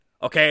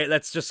Okay,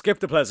 let's just skip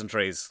the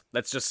pleasantries.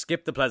 Let's just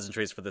skip the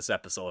pleasantries for this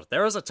episode.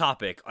 There is a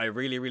topic I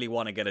really, really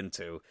want to get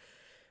into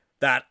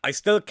that I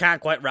still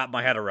can't quite wrap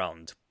my head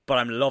around, but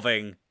I'm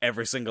loving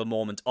every single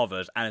moment of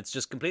it, and it's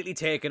just completely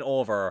taken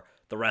over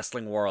the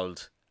wrestling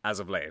world as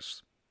of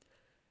late.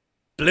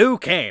 Blue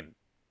Kane.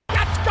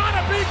 That's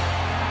gotta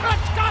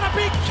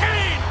be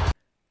Kane!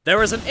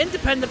 There is an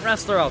independent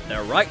wrestler out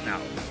there right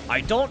now,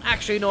 I don't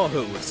actually know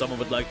who, if someone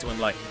would like to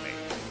enlighten me,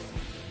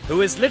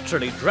 who is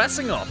literally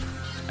dressing up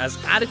as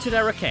Attitude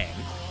Era Kane,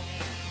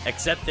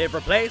 except they've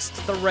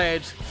replaced the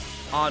red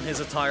on his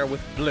attire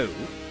with blue,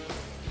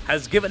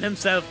 has given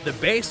himself the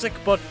basic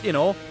but,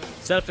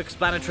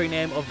 self-explanatory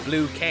name of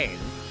Blue Kane,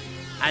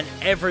 and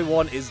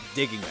everyone is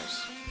digging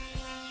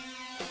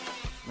it.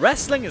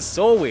 Wrestling is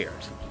so weird.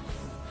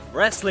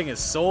 Wrestling is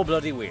so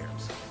bloody weird.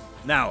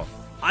 Now,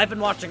 I've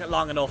been watching it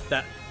long enough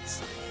that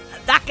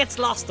gets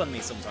lost on me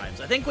sometimes.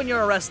 I think when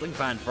you're a wrestling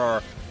fan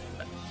for,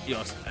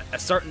 a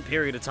certain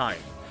period of time,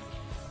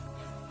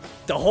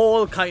 the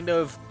whole kind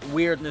of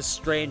weirdness,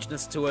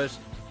 strangeness to it,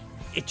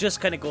 it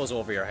just kind of goes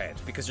over your head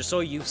because you're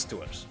so used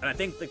to it. And I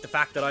think the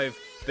fact that I've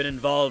been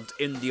involved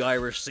in the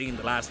Irish scene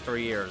the last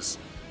 3 years,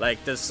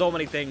 there's so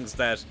many things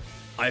that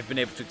I've been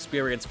able to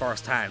experience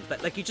firsthand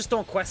that, you just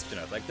don't question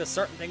it. There's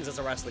certain things as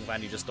a wrestling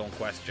fan you just don't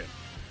question.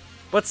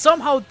 But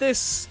somehow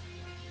this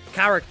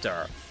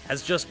character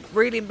has just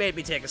really made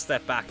me take a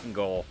step back and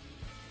go,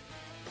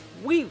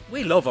 we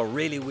love a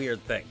really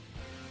weird thing.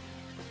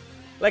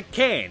 Like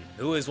Kane,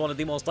 who is one of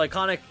the most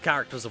iconic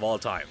characters of all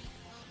time.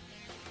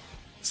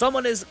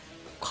 Someone is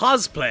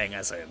cosplaying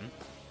as him.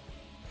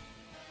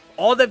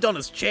 All they've done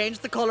is change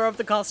the colour of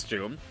the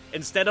costume.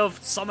 Instead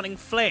of summoning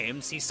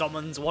flames, he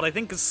summons what I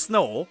think is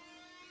snow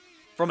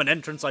from an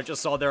entrance I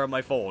just saw there on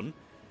my phone.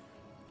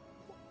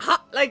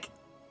 How?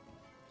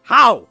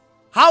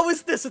 How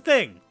is this a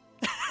thing?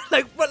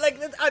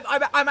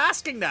 I'm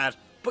asking that,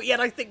 but yet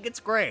I think it's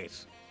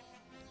great.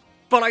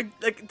 But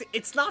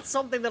it's not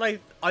something that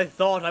I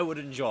thought I would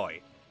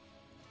enjoy.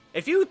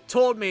 If you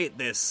told me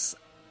this,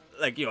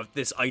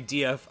 this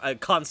idea, a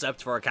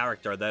concept for a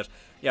character that,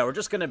 we're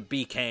just gonna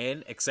be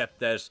Kane, except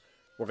that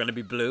we're gonna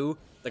be blue,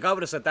 I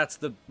would have said that's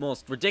the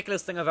most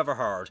ridiculous thing I've ever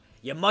heard.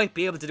 You might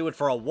be able to do it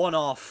for a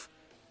one-off,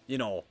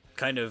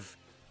 kind of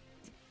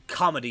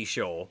comedy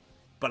show,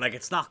 but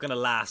it's not gonna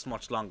last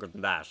much longer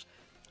than that.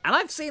 And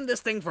I've seen this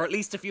thing for at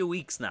least a few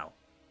weeks now.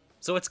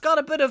 So it's got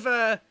a bit of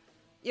a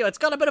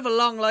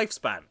long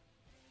lifespan.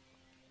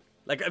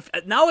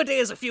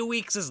 Nowadays, a few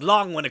weeks is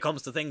long when it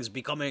comes to things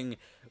becoming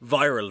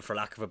viral, for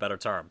lack of a better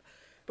term.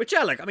 But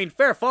yeah,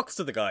 fair fucks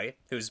to the guy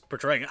who's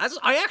portraying it.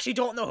 I actually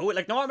don't know who.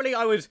 Normally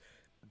I would,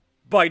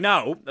 by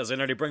now, as I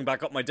nearly bring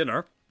back up my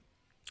dinner,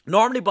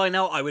 normally by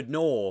now I would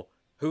know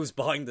who's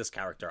behind this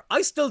character.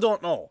 I still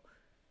don't know.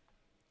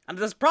 And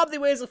there's probably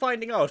ways of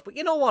finding out, but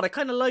you know what? I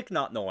kind of like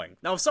not knowing.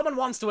 Now, if someone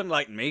wants to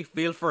enlighten me,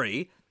 feel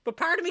free, but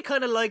part of me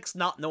kind of likes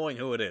not knowing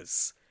who it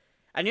is.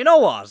 And you know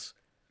what?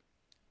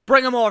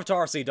 Bring him over to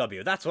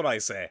RCW, that's what I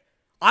say.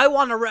 I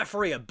want to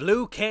referee a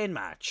Blue Kane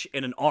match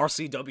in an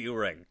RCW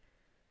ring.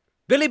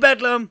 Billy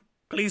Bedlam,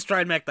 please try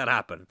and make that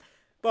happen.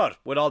 But,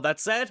 with all that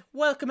said,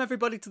 welcome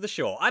everybody to the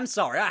show. I'm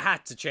sorry, I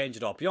had to change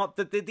it up.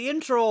 The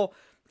intro,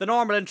 the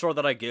normal intro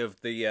that I give,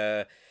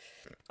 I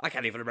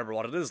can't even remember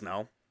what it is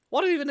now.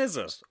 What even is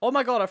it? Oh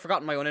my god, I've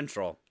forgotten my own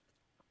intro.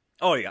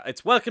 Oh yeah,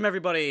 it's welcome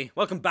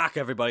back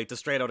everybody to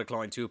Straight Outta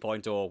Cloyne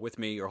 2.0 with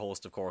me, your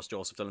host of course,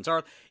 Joseph Dillon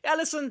Turl. Yeah,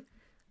 listen,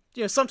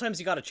 sometimes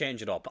you gotta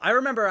change it up. I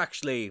remember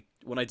actually,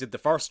 when I did the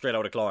first Straight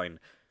Outta Cloyne,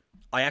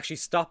 I actually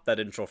stopped that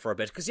intro for a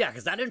bit,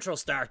 because that intro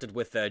started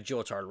with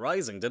Joe Turl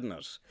Rising, didn't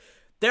it?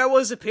 There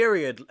was a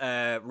period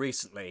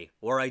recently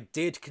where I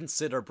did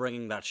consider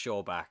bringing that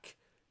show back,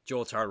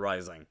 Joe Turl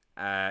Rising.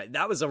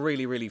 That was a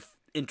really, really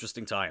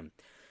interesting time.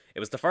 It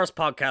was the first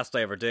podcast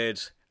I ever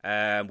did.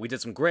 We did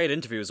some great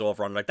interviews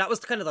over on, that was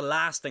kind of the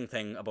lasting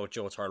thing about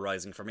Joe Turl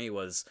Rising for me,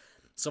 was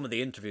some of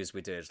the interviews we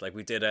did.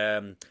 We did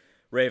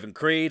Raven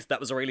Creed, that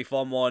was a really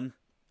fun one.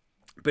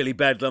 Billy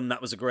Bedlam,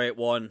 that was a great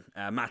one.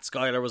 Matt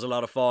Schuyler was a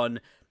lot of fun.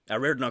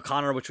 Reardon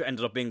O'Connor, which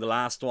ended up being the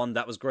last one,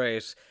 that was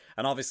great.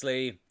 And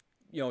obviously,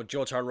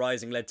 Joe Turl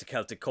Rising led to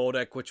Celtic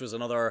Codec, which was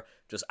another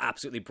just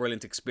absolutely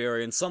brilliant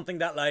experience. Something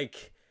that,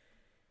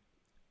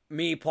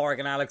 me, Porg,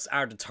 and Alex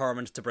are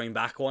determined to bring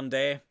back one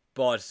day.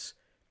 But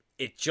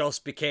it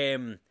just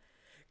became...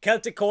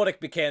 Celtic Codec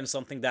became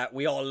something that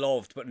we all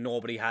loved, but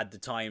nobody had the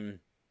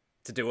time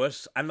to do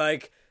it. And,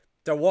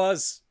 there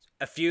was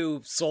a few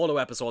solo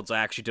episodes I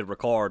actually did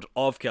record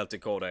of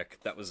Celtic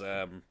Codec that was,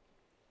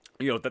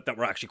 that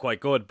were actually quite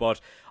good. But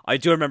I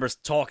do remember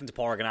talking to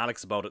Porg and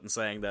Alex about it and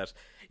saying that,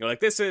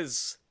 this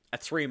is a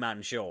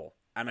 3-man show.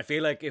 And I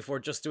feel like if we're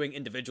just doing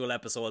individual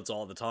episodes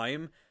all the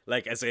time,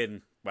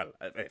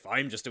 if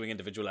I'm just doing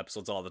individual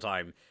episodes all the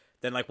time,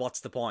 then,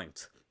 what's the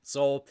point?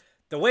 So,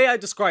 the way I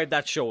describe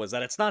that show is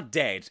that it's not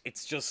dead,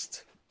 it's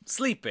just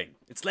sleeping.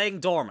 It's laying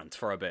dormant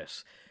for a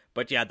bit.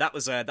 But yeah, that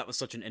was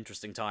such an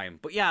interesting time.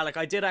 But yeah,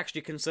 I did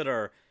actually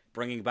consider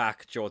bringing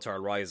back Joe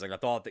Turl Rising. I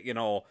thought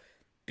that,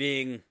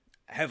 being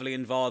heavily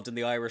involved in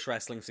the Irish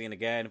wrestling scene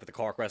again, for the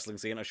Cork wrestling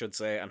scene, I should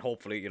say, and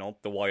hopefully, you know,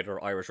 the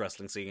wider Irish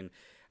wrestling scene,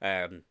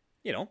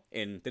 you know,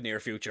 in the near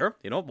future.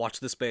 You know, watch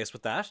the space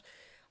with that.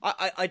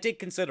 I did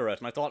consider it,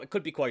 and I thought it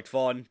could be quite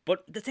fun,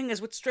 but the thing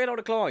is, with Straight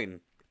Outta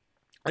Cloyne,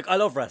 like, I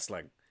love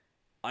wrestling.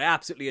 I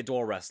absolutely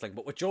adore wrestling,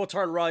 but with Joe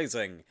Turl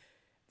Rising,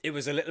 it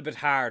was a little bit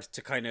hard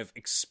to kind of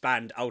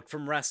expand out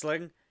from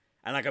wrestling.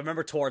 And, like, I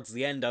remember towards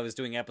the end, I was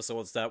doing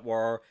episodes that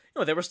were, you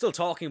know, they were still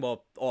talking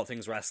about all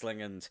things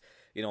wrestling and,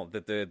 you know,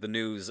 the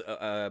news you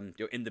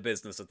know, in the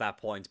business at that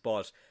point,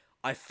 but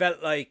I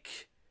felt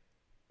like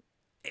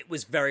it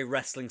was very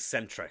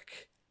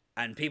wrestling-centric.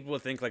 And people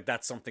would think, like,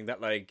 that's something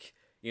that, like,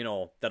 you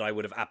know, that I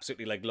would have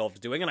absolutely, like,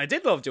 loved doing. And I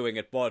did love doing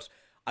it, but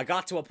I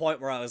got to a point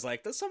where I was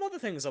like, there's some other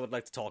things I would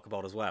like to talk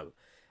about as well.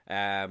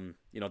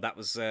 You know, that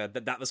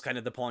was kind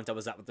of the point I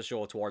was at with the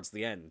show towards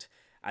the end.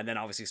 And then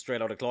obviously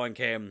Straight Outta Cloyne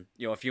came,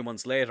 you know, a few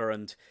months later,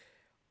 and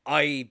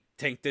I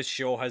think this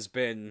show has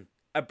been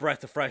a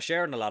breath of fresh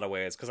air in a lot of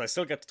ways, because I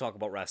still get to talk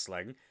about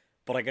wrestling,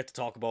 but I get to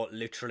talk about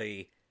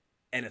literally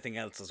anything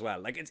else as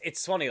well. Like,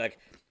 it's funny, like,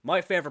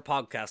 my favourite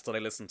podcast that I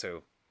listen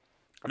to,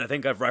 and I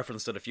think I've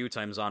referenced it a few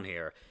times on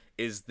here,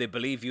 is the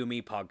Believe You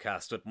Me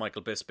podcast with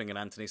Michael Bisping and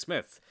Anthony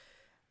Smith.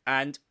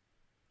 And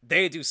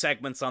they do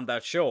segments on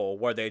that show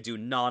where they do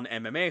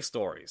non-MMA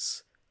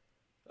stories.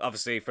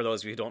 Obviously, for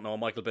those of you who don't know,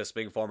 Michael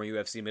Bisping, former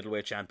UFC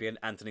middleweight champion,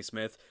 Anthony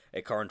Smith,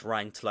 a current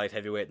ranked light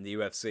heavyweight in the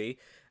UFC,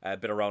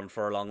 been around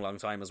for a long, long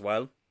time as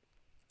well.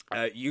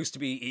 He used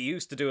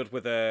to do it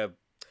with a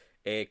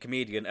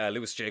comedian,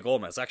 Luis J.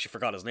 Gomez. I actually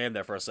forgot his name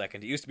there for a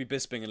second. He used to be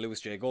Bisping and Luis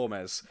J.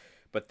 Gomez,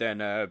 but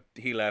then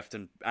he left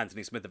and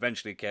Anthony Smith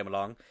eventually came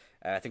along.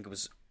 I think it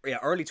was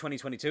early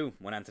 2022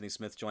 when Anthony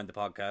Smith joined the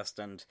podcast,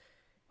 and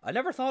I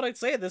never thought I'd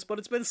say this, but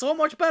it's been so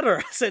much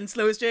better since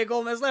Luis J.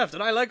 Gomez left,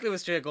 and I like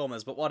Luis J.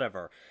 Gomez, but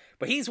whatever.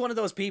 But he's one of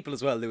those people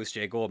as well, Luis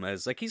J.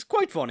 Gomez. Like, he's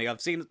quite funny.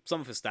 I've seen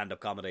some of his stand-up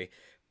comedy,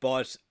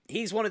 but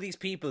he's one of these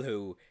people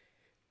who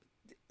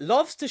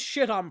loves to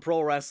shit on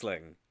pro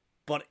wrestling,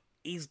 but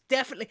he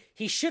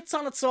shits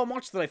on it so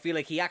much that I feel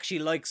like he actually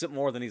likes it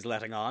more than he's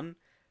letting on.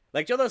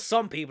 Like, you know, there's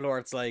some people where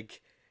it's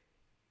like,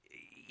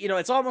 you know,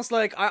 it's almost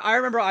like, I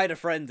remember I had a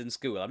friend in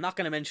school, I'm not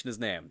going to mention his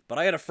name, but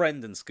I had a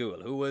friend in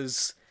school who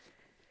was,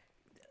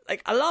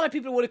 like, a lot of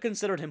people would have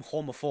considered him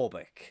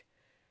homophobic.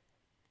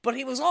 But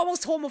he was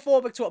almost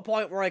homophobic to a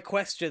point where I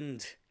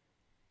questioned,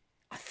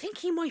 I think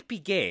he might be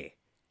gay.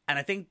 And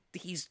I think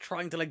he's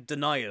trying to, like,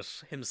 deny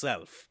it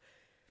himself.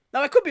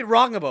 Now, I could be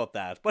wrong about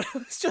that, but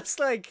it was just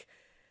like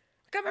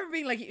I remember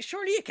being like,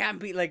 surely you can't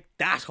be, like,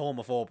 that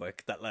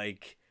homophobic that,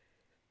 like,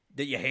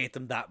 that you hate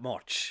them that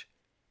much.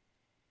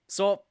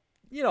 So,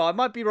 you know, I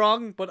might be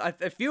wrong,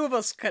 but a few of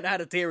us kind of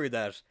had a theory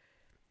that,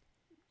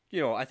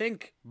 you know, I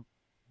think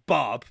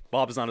Bob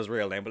is not his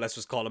real name, but let's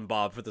just call him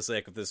Bob for the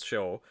sake of this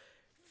show,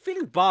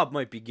 feeling Bob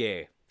might be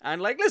gay.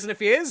 And, like, listen, if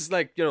he is,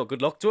 like, you know,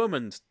 good luck to him,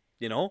 and,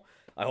 you know,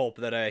 I hope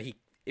that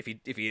if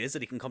he is,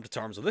 that he can come to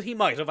terms with it. He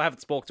might have, I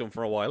haven't spoke to him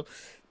for a while.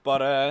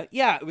 But,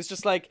 yeah, it was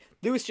just like,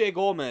 Luis J.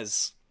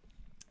 Gomez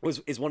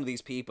is one of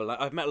these people.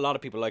 I've met a lot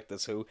of people like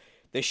this who,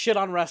 they shit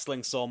on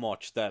wrestling so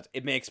much that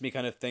it makes me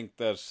kind of think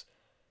that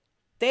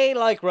they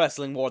like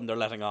wrestling more than they're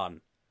letting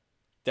on.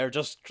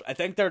 I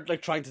think they're,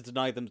 like, trying to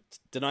deny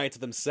it to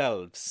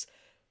themselves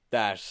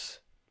that,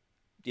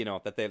 you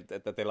know, that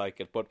they like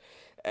it. But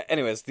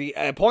anyways, the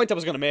point I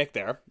was going to make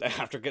there,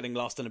 after getting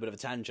lost in a bit of a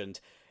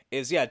tangent,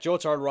 is, yeah, Joe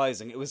Turl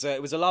Rising. It was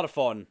a lot of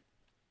fun,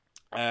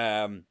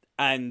 and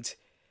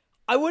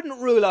I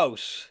wouldn't rule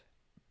out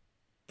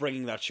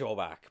bringing that show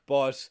back.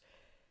 But,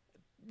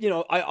 you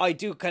know, I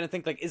do kind of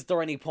think, like, is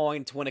there any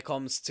point when it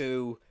comes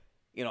to,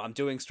 you know, I'm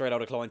doing Straight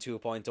Outta Cloyne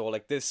 2.0,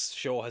 like, this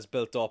show has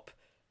built up,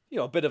 you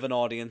know, a bit of an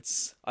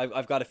audience.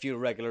 I've got a few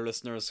regular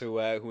listeners who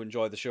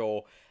enjoy the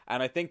show,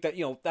 and I think that,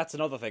 you know, that's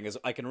another thing, is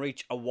I can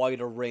reach a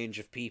wider range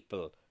of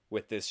people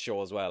with this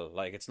show as well.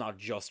 Like, it's not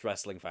just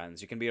wrestling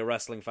fans. You can be a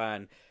wrestling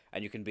fan,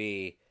 and you can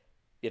be,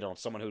 you know,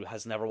 someone who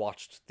has never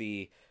watched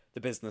the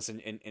business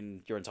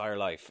in your entire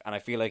life. And I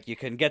feel like you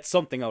can get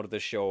something out of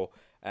this show.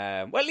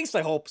 Well, at least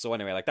I hope so.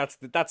 Anyway, like, that's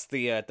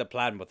the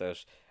plan with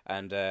it,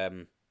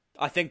 and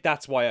I think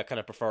that's why I kind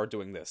of prefer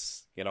doing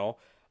this. You know,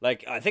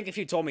 like, I think if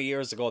you told me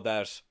years ago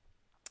that,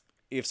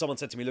 if someone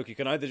said to me, look, you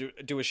can either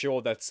do a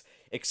show that's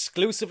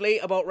exclusively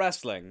about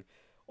wrestling,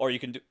 or you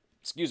can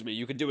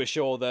do a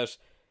show that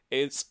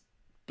is,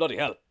 bloody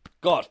hell,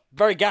 God,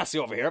 very gassy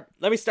over here.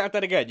 Let me start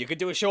that again. You can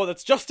do a show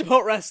that's just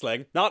about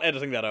wrestling, not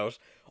editing that out,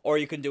 or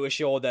you can do a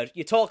show that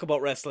you talk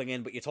about wrestling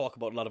in, but you talk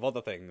about a lot of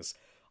other things.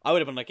 I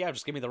would have been like, yeah,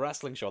 just give me the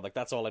wrestling show. Like,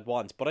 that's all I'd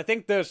want. But I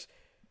think that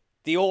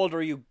the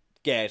older you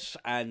get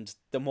and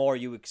the more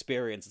you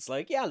experience, it's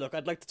like, yeah, look,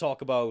 I'd like to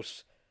talk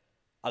about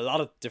a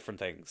lot of different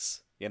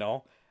things, you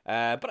know?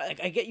 But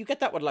you get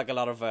that with, like, a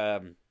lot of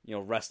you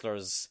know,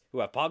 wrestlers who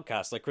have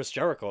podcasts, like Chris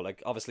Jericho.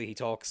 Like, obviously he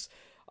talks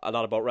a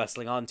lot about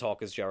wrestling on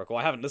Talk Is Jericho.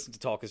 I haven't listened to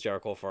Talk Is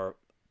Jericho for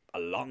a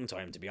long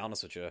time, to be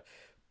honest with you,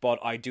 but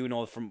I do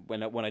know from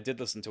when I did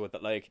listen to it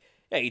that, like,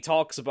 yeah, he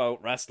talks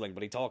about wrestling,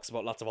 but he talks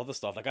about lots of other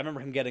stuff. Like, I remember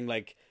him getting,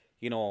 like,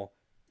 you know,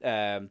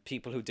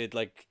 people who did,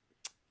 like,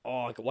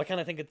 Oh, why can't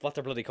I think of what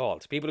they're bloody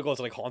called? People who go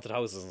to like haunted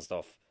houses and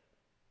stuff.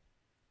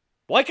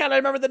 Why can't I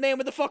remember the name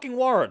of the fucking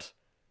word?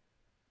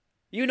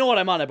 You know what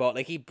I'm on about.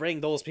 Like, he'd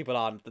bring those people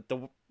on.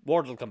 The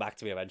word will come back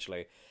to me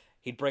eventually.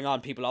 He'd bring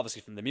on people,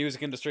 obviously, from the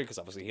music industry, because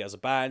obviously he has a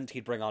band.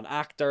 He'd bring on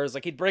actors.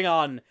 Like, he'd bring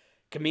on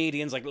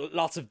comedians, like,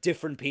 lots of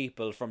different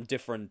people from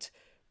different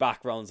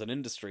backgrounds and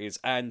industries.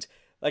 And,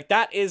 like,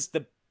 that is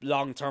the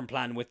long-term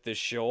plan with this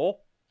show.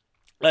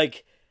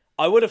 Like,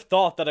 I would have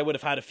thought that I would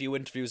have had a few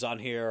interviews on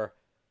here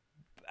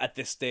at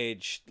this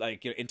stage,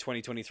 like, in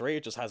 2023.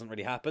 It just hasn't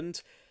really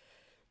happened.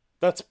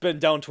 That's been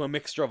down to a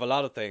mixture of a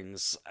lot of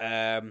things.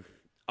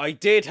 I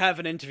did have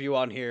an interview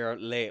on here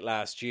late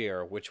last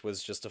year, which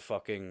was just a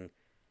fucking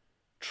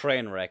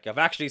train wreck. I've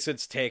actually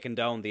since taken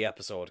down the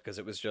episode because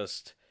it was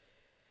just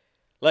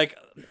like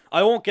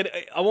I won't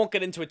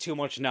get into it too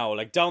much now.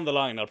 Like, down the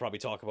line, I'll probably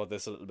talk about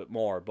this a little bit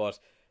more. But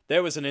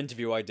there was an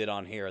interview I did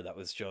on here that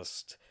was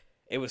just,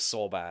 it was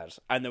so bad,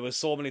 and there was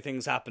so many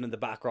things happening in the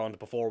background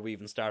before we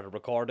even started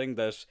recording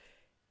that,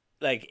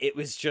 like, it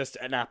was just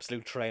an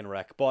absolute train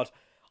wreck. But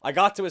I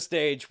got to a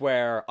stage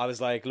where I was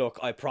like, look,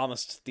 I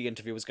promised the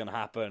interview was going to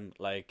happen.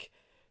 Like,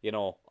 you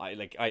know,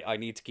 I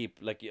need to keep,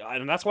 like,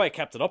 and that's why I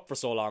kept it up for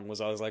so long,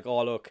 was I was like,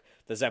 oh, look,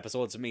 there's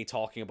episodes of me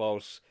talking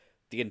about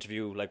the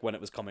interview, like, when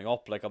it was coming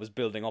up. Like, I was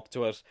building up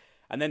to it.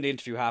 And then the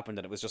interview happened,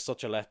 and it was just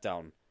such a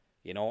letdown,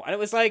 you know? And it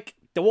was like,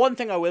 the one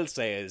thing I will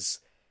say is,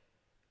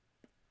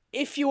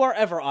 if you are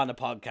ever on a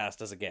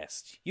podcast as a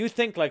guest, you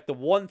think, like, the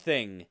one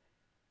thing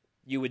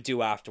you would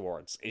do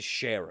afterwards is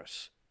share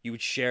it. You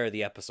would share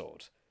the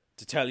episode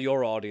to tell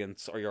your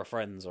audience or your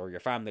friends or your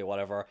family or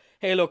whatever,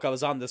 hey, look, I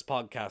was on this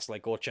podcast,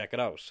 like, go check it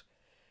out.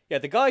 Yeah,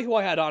 the guy who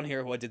I had on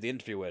here who I did the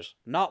interview with,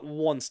 not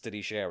once did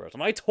he share it.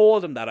 And I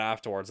told him that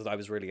afterwards, that I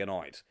was really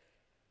annoyed.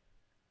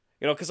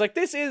 You know, because, like,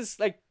 this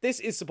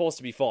is supposed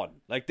to be fun.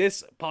 Like,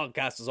 this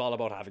podcast is all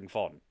about having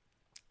fun.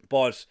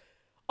 But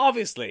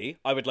obviously,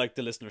 I would like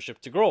the listenership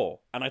to grow.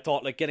 And I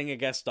thought, like, getting a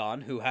guest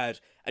on who had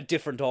a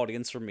different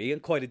audience from me,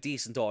 and quite a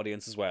decent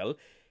audience as well,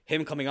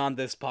 him coming on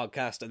this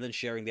podcast and then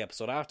sharing the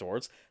episode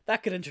afterwards,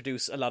 that could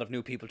introduce a lot of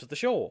new people to the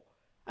show.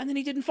 And then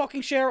he didn't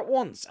fucking share it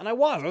once. And I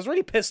was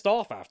really pissed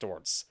off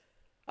afterwards.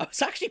 I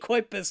was actually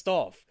quite pissed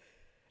off.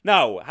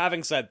 Now,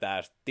 having said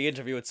that, the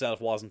interview itself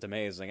wasn't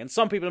amazing. And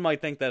some people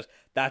might think that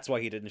that's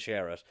why he didn't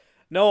share it.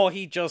 No,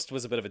 he just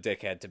was a bit of a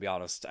dickhead, to be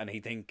honest. And I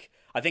think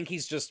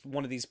he's just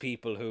one of these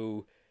people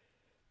who,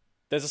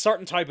 there's a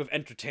certain type of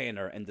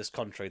entertainer in this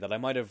country that I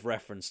might have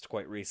referenced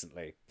quite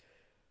recently.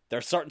 There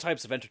are certain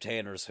types of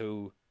entertainers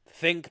who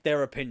think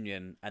their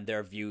opinion and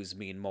their views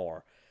mean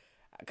more.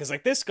 Because,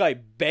 like, this guy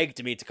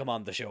begged me to come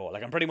on the show.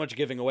 Like, I'm pretty much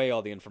giving away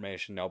all the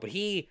information now, but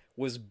he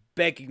was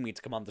begging me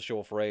to come on the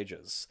show for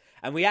ages.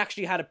 And we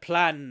actually had it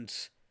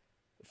planned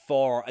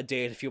for a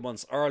date a few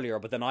months earlier,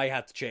 but then I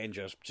had to change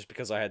it just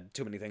because I had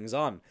too many things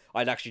on.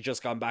 I'd actually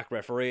just gone back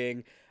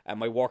refereeing, and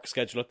my work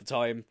schedule at the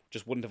time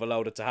just wouldn't have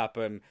allowed it to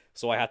happen,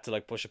 so I had to,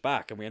 like, push it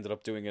back, and we ended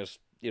up doing it,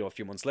 you know, a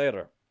few months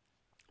later.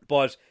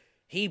 But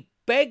he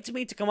begged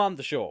me to come on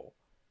the show.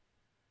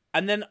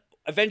 And then,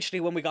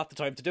 eventually, when we got the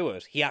time to do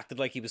it, he acted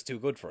like he was too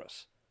good for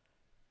it.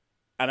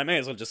 And I may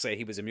as well just say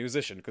he was a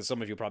musician, because some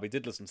of you probably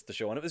did listen to the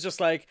show. And it was just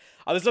like,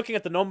 I was looking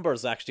at the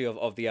numbers, actually,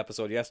 of the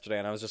episode yesterday,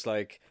 and I was just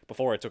like,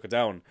 before I took it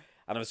down,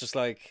 and I was just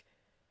like,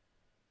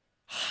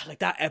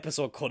 that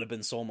episode could have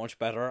been so much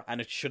better,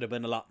 and it should have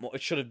been a lot more,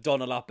 it should have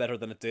done a lot better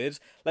than it did.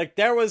 Like,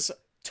 there was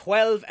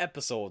 12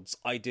 episodes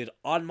I did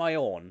on my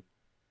own.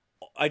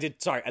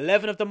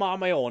 11 of them on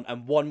my own,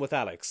 and one with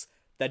Alex,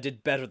 that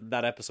did better than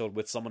that episode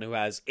with someone who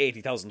has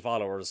 80,000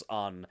 followers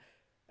on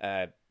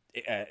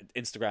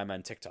Instagram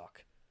and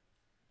TikTok.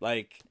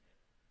 Like,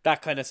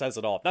 that kind of says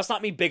it all. That's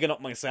not me bigging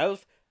up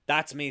myself.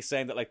 That's me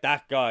saying that, like,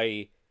 that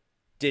guy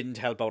didn't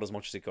help out as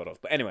much as he could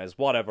have. But anyways,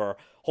 whatever.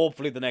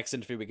 Hopefully the next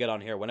interview we get on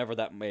here, whenever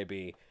that may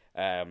be,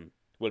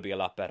 will be a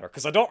lot better.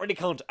 Because I don't really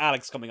count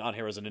Alex coming on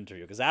here as an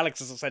interview, because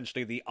Alex is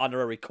essentially the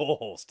honorary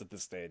co-host at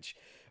this stage.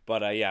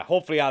 But yeah,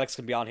 hopefully Alex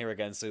can be on here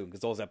again soon,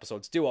 because those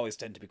episodes do always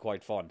tend to be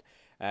quite fun.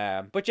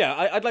 But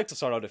yeah, I'd like to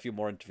sort out a few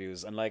more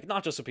interviews, and, like,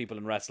 not just with people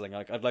in wrestling.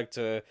 Like, I'd like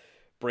to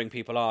bring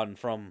people on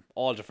from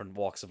all different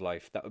walks of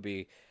life. That would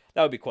be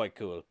quite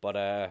cool.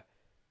 But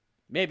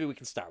maybe we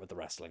can start with the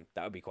wrestling.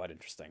 That would be quite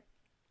interesting.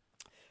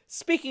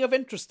 Speaking of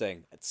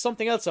interesting,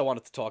 something else I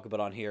wanted to talk about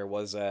on here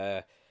was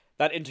that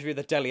interview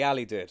that Dele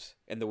Alli did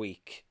in the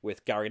week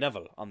with Gary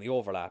Neville on the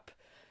Overlap.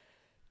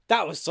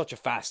 That was such a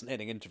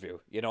fascinating interview,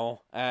 you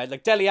know?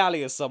 Like, Dele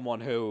Alli is someone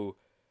who,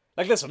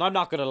 like, listen, I'm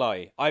not gonna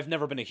lie, I've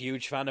never been a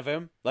huge fan of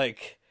him.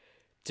 Like,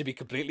 to be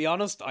completely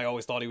honest, I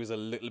always thought he was a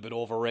little bit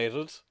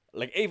overrated.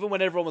 Like, even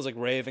when everyone was, like,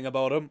 raving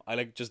about him, I,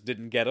 like, just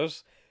didn't get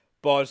it.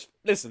 But,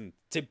 listen,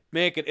 to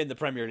make it in the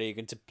Premier League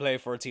and to play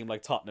for a team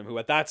like Tottenham, who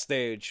at that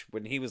stage,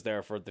 when he was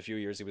there for the few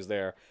years he was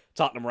there,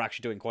 Tottenham were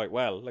actually doing quite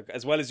well. Like,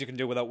 as well as you can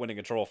do without winning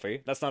a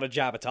trophy. That's not a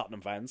jab at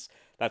Tottenham fans.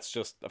 That's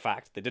just a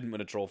fact. They didn't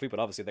win a trophy,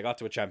 but obviously they got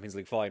to a Champions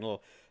League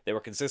final. They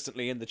were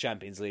consistently in the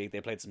Champions League.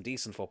 They played some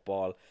decent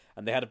football.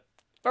 And they had a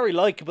very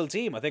likeable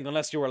team. I think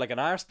unless you were, like, an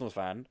Arsenal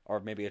fan, or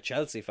maybe a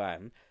Chelsea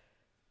fan,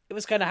 it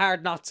was kind of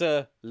hard not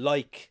to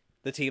like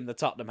the team that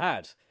Tottenham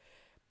had.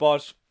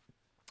 But,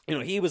 you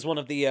know, he was one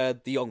of the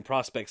young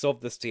prospects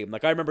of this team.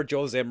 Like, I remember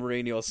Jose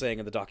Mourinho saying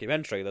in the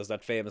documentary, there's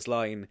that famous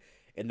line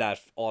in that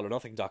All or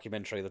Nothing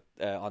documentary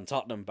that on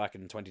Tottenham back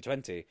in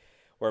 2020,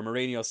 where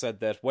Mourinho said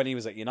that when he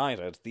was at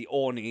United, the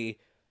only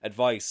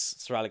advice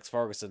Sir Alex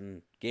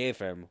Ferguson gave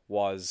him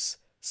was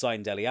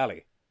sign Dele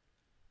Alli.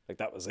 Like,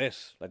 that was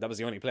it. Like, that was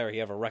the only player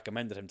he ever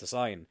recommended him to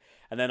sign.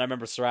 And then I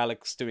remember Sir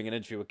Alex doing an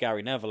interview with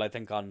Gary Neville, I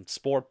think on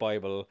Sport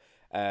Bible,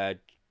 I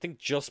think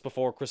just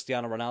before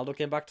Cristiano Ronaldo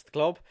came back to the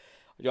club.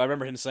 I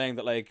remember him saying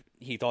that, like,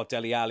 he thought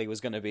Dele Alli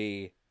was going to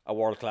be a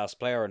world-class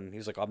player, and he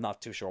was like, I'm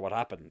not too sure what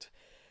happened.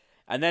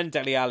 And then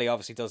Dele Alli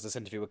obviously does this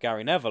interview with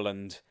Gary Neville,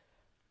 and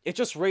it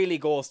just really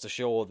goes to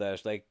show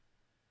that, like,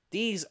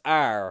 these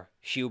are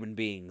human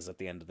beings at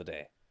the end of the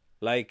day.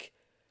 Like,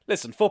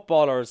 listen,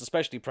 footballers,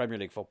 especially Premier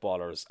League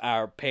footballers,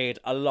 are paid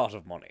a lot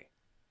of money.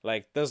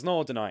 Like, there's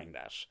no denying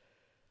that.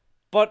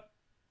 But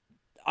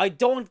I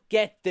don't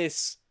get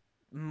this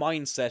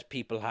mindset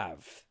people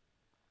have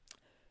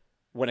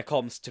when it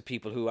comes to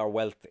people who are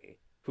wealthy,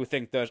 who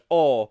think that,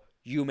 oh,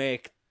 you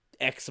make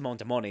X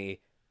amount of money,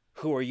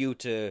 who are you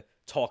to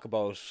talk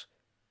about,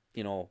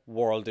 you know,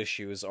 world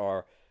issues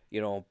or,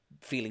 you know,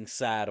 feeling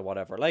sad or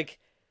whatever. Like,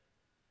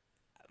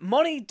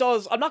 money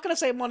does, I'm not going to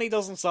say money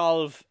doesn't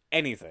solve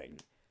anything,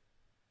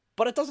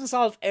 but it doesn't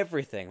solve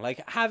everything.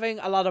 Like, having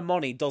a lot of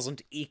money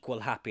doesn't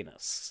equal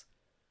happiness,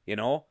 you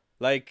know?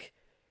 Like,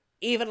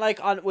 even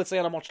like on, let's say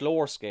on a much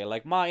lower scale,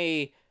 like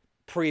my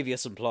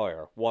previous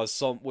employer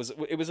was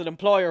an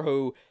employer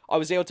who I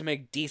was able to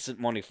make decent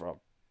money from.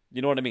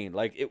 You know what I mean?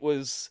 Like,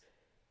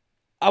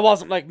 I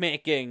wasn't like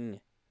making,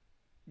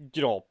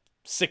 you know,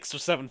 6 or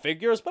 7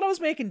 figures, but I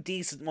was making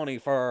decent money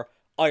for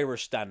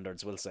Irish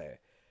standards, we'll say.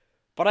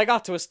 But I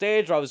got to a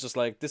stage where I was just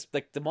like, this,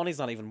 like, the money's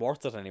not even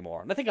worth it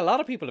anymore. And I think a lot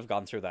of people have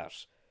gone through that,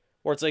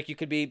 where it's like you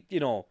could be, you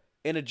know,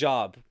 in a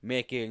job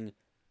making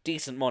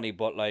decent money,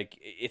 but like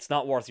it's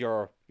not worth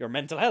your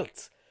mental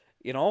health,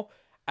 you know?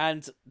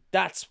 And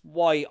that's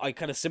why I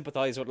kind of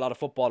sympathize with a lot of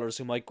footballers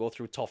who might go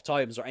through tough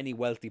times, or any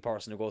wealthy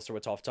person who goes through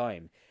a tough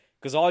time.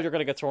 Because all you're going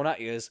to get thrown at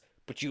you is,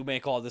 but you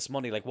make all this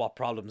money, like, what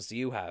problems do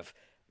you have?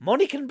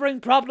 Money can bring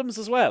problems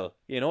as well,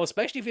 you know,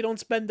 especially if you don't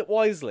spend it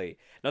wisely.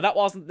 Now, that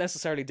wasn't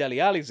necessarily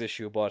Dele Alli's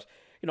issue, but,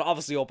 you know,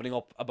 obviously opening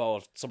up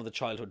about some of the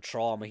childhood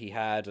trauma he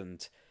had,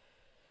 and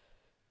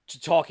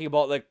talking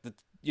about, like, the,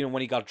 you know,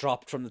 when he got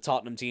dropped from the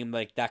Tottenham team,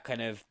 like, that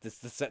kind of,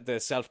 the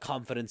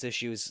self-confidence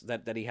issues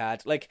that he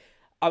had. Like,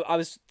 I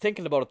was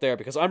thinking about it there,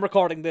 because I'm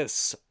recording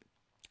this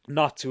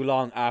not too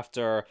long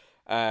after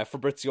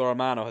Fabrizio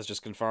Romano has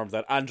just confirmed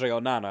that Andre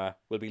Onana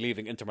will be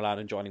leaving Inter Milan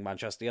and joining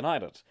Manchester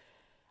United.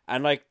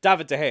 And, like,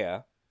 David De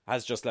Gea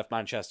has just left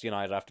Manchester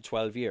United after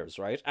 12 years,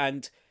 right?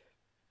 And,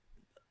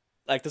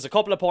 like, there's a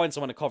couple of points I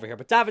want to cover here,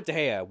 but David De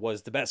Gea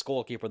was the best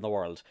goalkeeper in the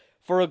world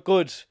for a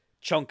good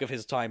chunk of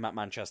his time at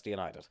Manchester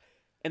United.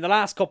 In the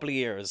last couple of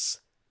years,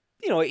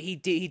 you know, he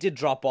did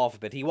drop off a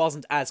bit. He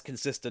wasn't as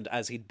consistent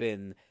as he'd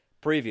been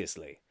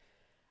previously.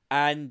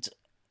 And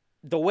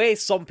the way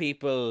some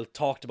people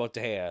talked about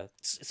De Gea,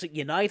 so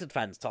United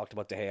fans talked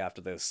about De Gea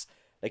after this,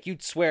 like,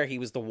 you'd swear he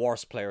was the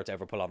worst player to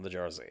ever pull on the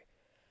jersey.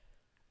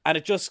 And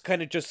it just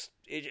kind of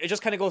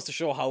goes to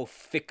show how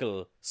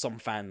fickle some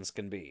fans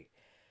can be.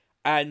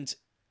 And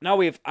now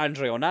we have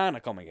Andre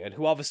Onana coming in,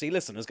 who obviously,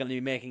 listen, is going to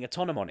be making a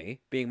ton of money,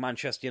 being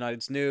Manchester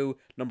United's new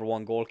number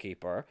 1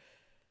 goalkeeper.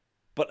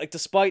 But, like,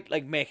 despite,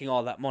 like, making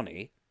all that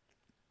money,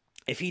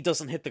 if he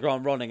doesn't hit the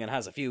ground running and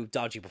has a few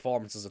dodgy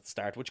performances at the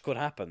start, which could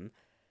happen,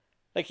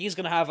 like, he's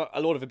going to have a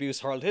load of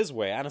abuse hurled his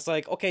way. And it's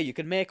like, okay, you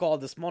can make all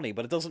this money,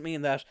 but it doesn't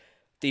mean that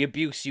the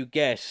abuse you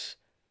get,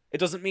 it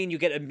doesn't mean you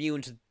get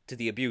immune to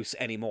the abuse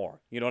anymore.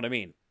 You know what I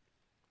mean?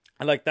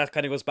 And, like, that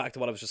kind of goes back to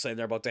what I was just saying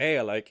there about De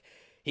Gea. Like,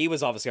 he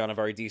was obviously on a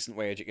very decent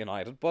wage at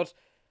United, but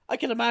I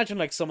can imagine,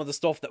 like, some of the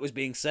stuff that was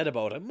being said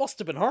about him must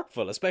have been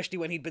hurtful, especially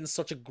when he'd been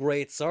such a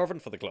great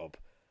servant for the club.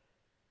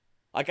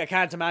 Like, I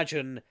can't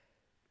imagine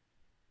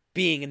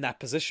being in that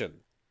position,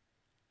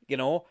 you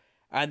know?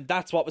 And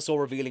that's what was so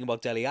revealing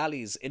about Dele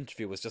Alli's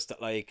interview, was just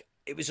that, like,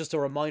 it was just a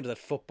reminder that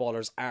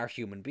footballers are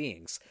human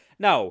beings.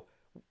 Now,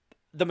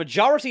 the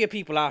majority of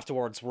people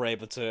afterwards were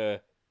able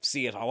to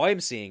see it how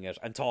I'm seeing it,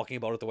 and talking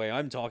about it the way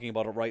I'm talking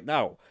about it right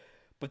now.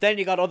 But then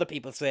you got other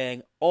people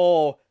saying,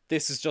 oh,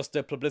 this is just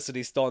a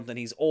publicity stunt, and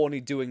he's only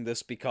doing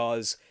this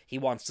because he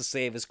wants to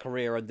save his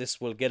career, and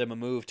this will get him a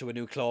move to a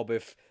new club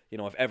if, you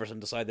know, if Everton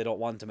decide they don't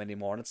want him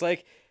anymore. And it's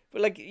like,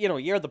 but, like, you know,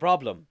 you're the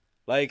problem.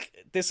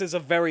 Like, this is a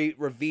very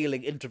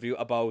revealing interview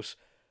about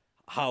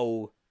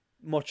how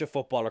much a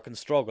footballer can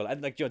struggle.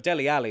 And, like, you know,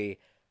 Dele Alli,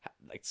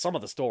 like, some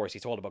of the stories he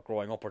told about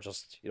growing up were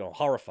just, you know,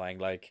 horrifying.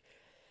 Like,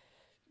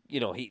 you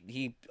know,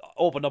 he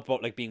opened up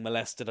about, like, being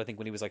molested, I think,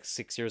 when he was, like,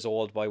 6 years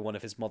old by one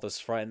of his mother's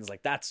friends.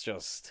 Like, that's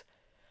just,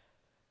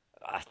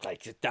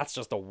 like, that's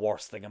just the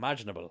worst thing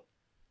imaginable.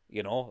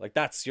 You know? Like,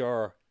 that's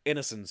your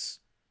innocence.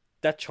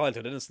 That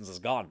childhood innocence is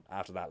gone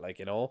after that, like,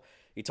 you know?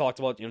 He talked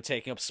about, you know,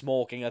 taking up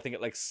smoking, I think,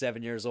 at, like,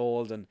 7 years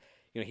old, and,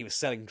 you know, he was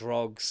selling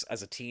drugs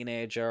as a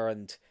teenager,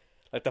 and,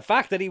 Like, the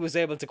fact that he was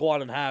able to go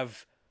on and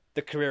have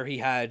the career he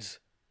had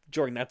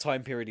during that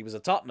time period he was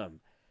at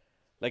Tottenham,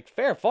 like,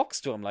 fair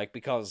fucks to him, like,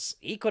 because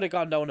he could have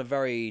gone down a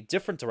very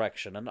different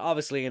direction. And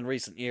obviously in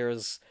recent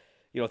years,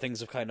 things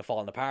have kind of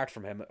fallen apart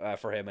from him,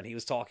 for him. And he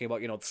was talking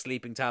about, the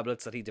sleeping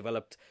tablets, that he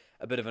developed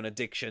a bit of an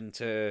addiction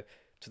to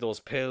those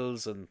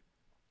pills. And,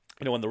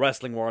 in the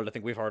wrestling world, I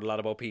think we've heard a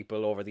lot about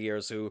people over the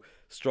years who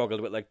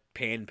struggled with, like,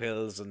 pain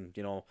pills. And,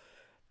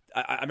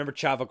 I remember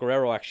Chavo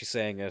Guerrero actually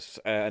saying it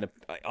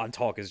on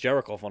Talk Is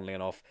Jericho, funnily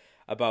enough,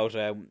 about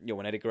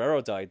when Eddie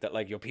Guerrero died, that,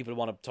 like, people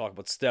want to talk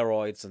about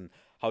steroids and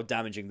how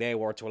damaging they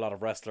were to a lot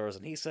of wrestlers.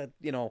 And he said,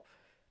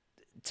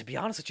 to be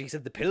honest with you, he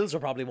said the pills were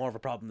probably more of a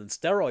problem than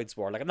steroids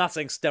were. Like, I'm not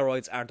saying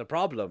steroids aren't a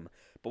problem,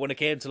 but when it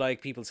came to,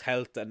 like, people's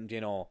health and,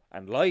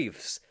 and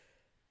lives,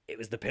 it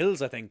was the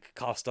pills, I think,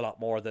 cost a lot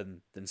more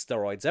than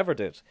steroids ever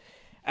did.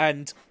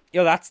 And,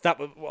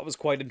 what was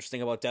quite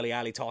interesting about Dele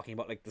Alli talking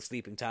about, like, the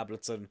sleeping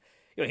tablets. And,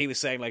 he was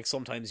saying, like,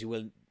 sometimes you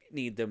will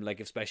need them, like,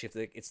 especially if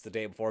it's the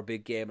day before a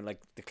big game, and,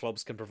 like, the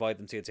clubs can provide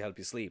them to you to help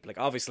you sleep. Like,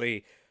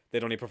 obviously,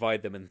 they'd only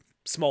provide them in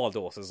small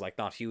doses, like,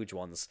 not huge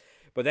ones.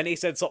 But then he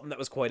said something that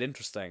was quite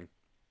interesting,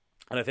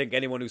 and I think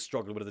anyone who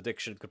struggled with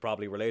addiction could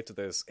probably relate to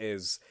this,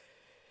 is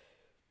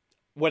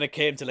when it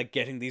came to, like,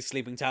 getting these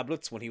sleeping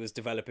tablets, when he was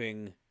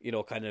developing,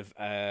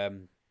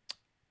 when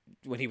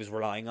he was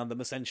relying on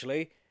them,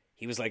 essentially,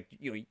 he was like,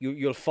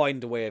 you'll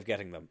find a way of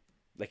getting them.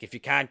 Like, if you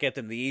can't get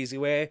them the easy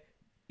way,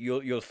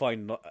 you'll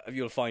find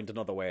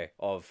another way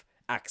of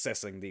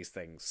accessing these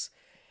things.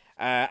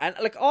 And,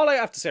 like, all I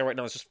have to say right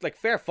now is just, like,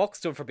 fair fucks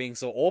to him for being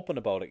so open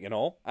about it,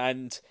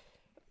 and,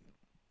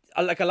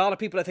 like, a lot of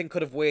people, I think,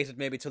 could have waited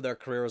maybe till their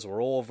careers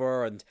were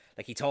over. And,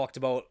 like, he talked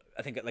about,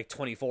 I think, at, like,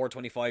 24,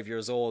 25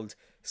 years old,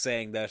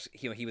 saying that,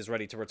 he was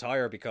ready to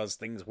retire because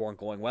things weren't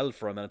going well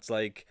for him. And it's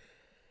like,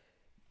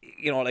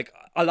 like,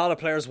 a lot of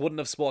players wouldn't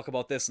have spoke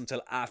about this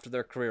until after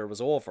their career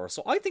was over.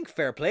 So I think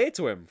fair play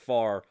to him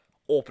for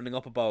opening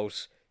up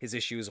about his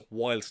issues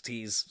whilst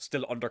he's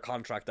still under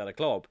contract at a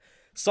club.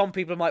 Some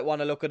people might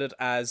want to look at it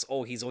as,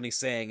 oh, he's only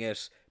saying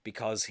it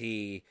because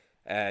he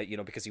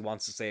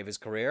wants to save his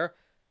career.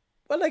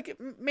 Well, like,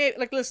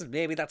 listen,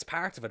 maybe that's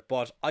part of it,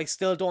 but I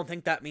still don't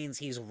think that means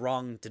he's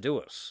wrong to do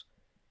it.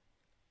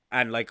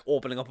 And, like,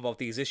 opening up about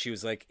these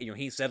issues, like,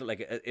 he said it,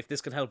 like, if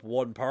this can help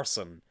one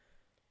person,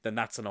 then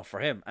that's enough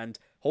for him. And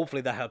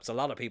hopefully that helps a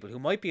lot of people who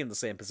might be in the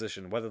same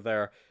position, whether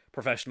they're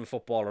professional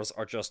footballers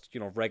or just,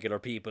 regular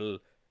people,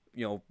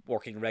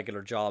 working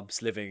regular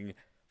jobs, living,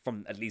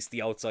 from at least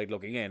the outside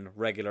looking in,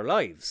 regular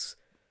lives.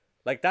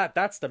 Like,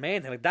 that's the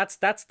main thing. Like,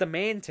 that's the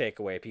main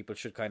takeaway people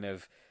should kind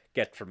of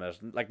get from it.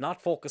 Like,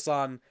 not focus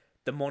on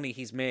the money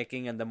he's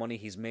making and the money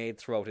he's made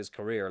throughout his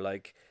career.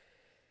 Like,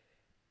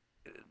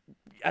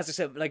 as I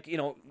said, like,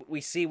 we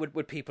see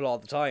with people all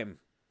the time,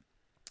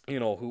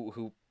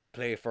 who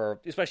play for,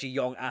 especially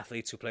young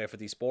athletes who play for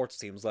these sports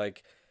teams,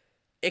 like,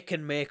 it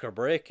can make or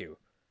break you.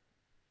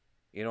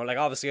 Like,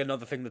 obviously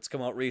another thing that's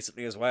come out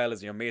recently as well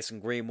is,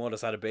 Mason Greenwood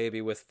has had a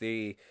baby with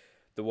the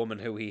woman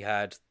who he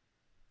had,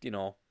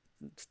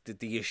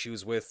 the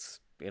issues with.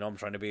 I'm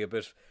trying to be a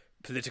bit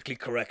politically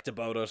correct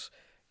about it.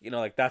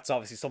 Like, that's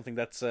obviously something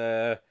that's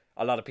a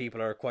lot of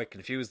people are quite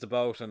confused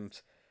about, and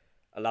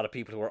a lot of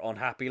people who are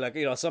unhappy. Like,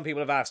 some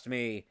people have asked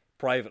me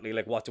privately,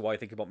 like, what do I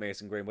think about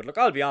Mason Greenwood? Look,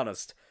 I'll be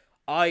honest,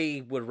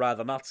 I would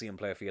rather not see him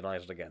play for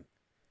United again.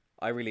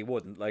 I really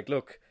wouldn't. Like,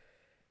 look,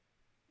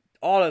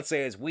 all I'll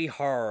say is we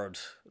heard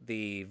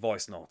the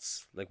voice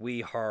notes. Like,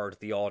 we heard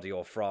the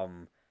audio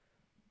from,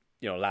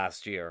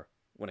 last year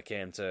when it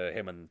came to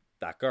him and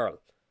that girl.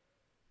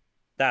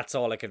 That's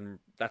all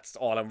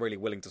I'm really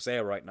willing to say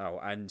right now.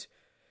 And,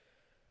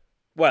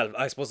 well,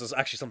 I suppose there's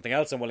actually something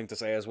else I'm willing to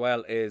say as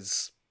well,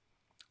 is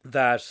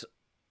that,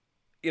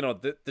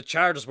 the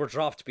charges were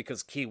dropped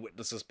because key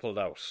witnesses pulled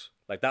out.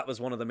 Like, that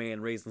was one of the main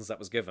reasons that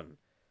was given.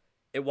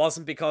 It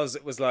wasn't because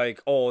it was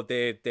like, oh,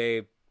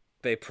 they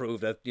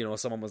proved that,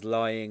 someone was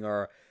lying,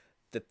 or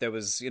that there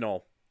was,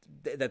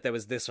 that there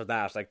was this or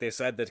that. Like, they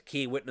said that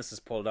key witnesses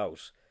pulled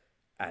out,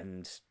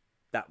 and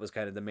that was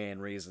kind of the main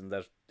reason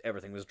that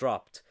everything was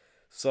dropped.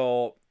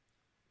 So,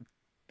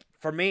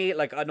 for me,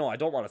 like, I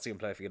don't want to see him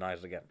play for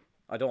United again.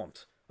 I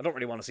don't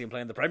really want to see him play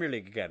in the Premier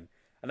League again.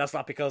 And that's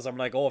not because I'm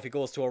like, oh, if he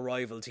goes to a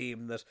rival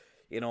team that,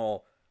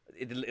 it'll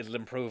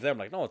improve them.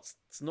 Like, no, it's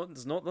nothing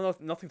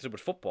to do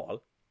with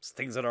football. It's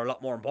things that are a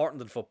lot more important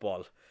than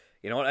football.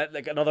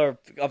 Like, another,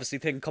 obviously,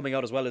 thing coming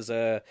out as well is,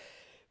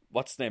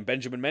 what's his name?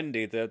 Benjamin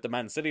Mendy, the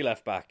Man City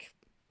left back.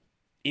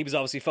 He was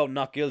obviously found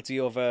not guilty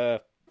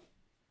of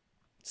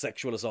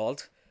sexual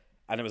assault,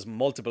 and there was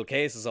multiple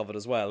cases of it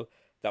as well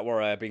that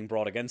were being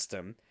brought against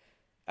him.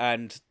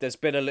 And there's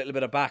been a little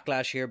bit of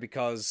backlash here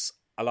because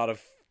a lot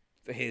of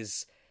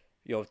his,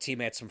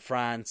 teammates from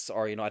France,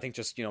 or, I think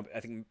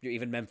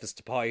even Memphis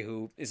Depay,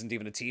 who isn't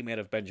even a teammate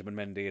of Benjamin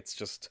Mendy, it's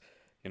just,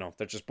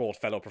 they're just both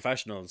fellow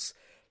professionals.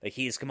 Like,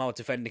 he's come out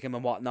defending him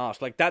and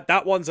whatnot. Like,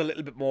 that one's a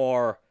little bit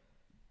more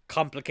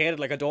complicated.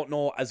 Like, I don't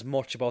know as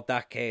much about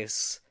that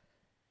case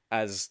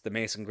as the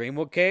Mason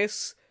Greenwood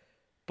case.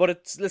 But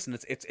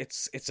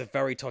it's a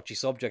very touchy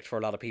subject for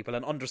a lot of people,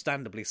 and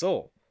understandably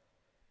so.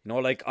 You know,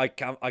 like I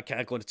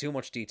can't go into too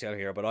much detail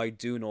here, but I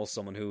do know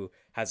someone who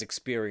has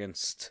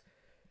experienced,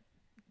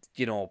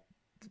 you know,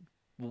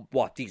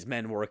 what these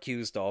men were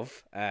accused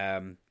of.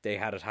 They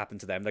had it happen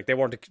to them. Like, they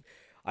weren't.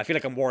 I feel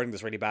like I'm wording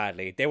this really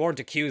badly. They weren't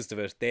accused of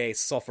it. They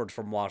suffered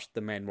from what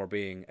the men were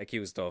being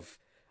accused of.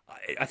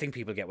 I think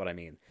people get what I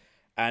mean.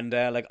 And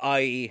like,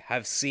 I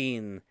have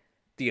seen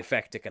the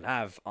effect it can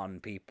have on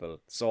people,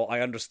 so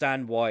I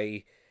understand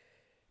why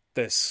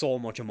there's so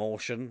much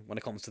emotion when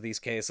it comes to these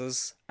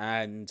cases,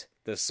 and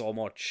there's so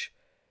much,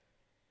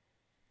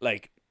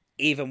 like,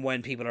 even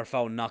when people are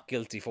found not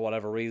guilty for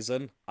whatever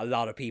reason, a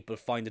lot of people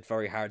find it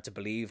very hard to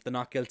believe the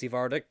not guilty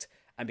verdict.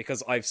 And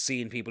because I've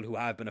seen people who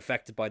have been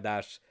affected by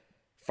that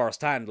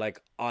firsthand,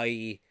 like,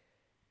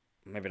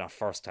 maybe not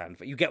firsthand,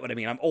 but you get what I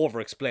mean. I'm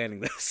over explaining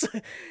this.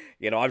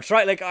 You know, I'm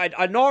trying, like,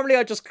 I normally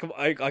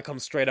I come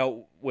straight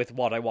out with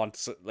what I want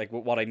to, like,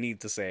 what I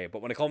need to say.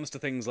 But when it comes to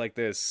things like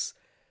this,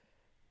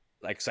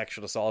 like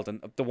sexual assault, and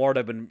the word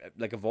I've been,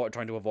 like,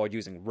 trying to avoid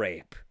using,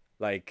 rape,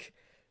 like,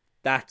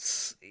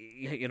 that's,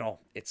 you know,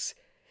 it's,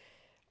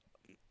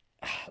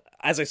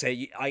 as I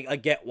say, I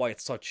get why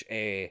it's such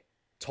a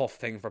tough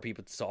thing for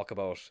people to talk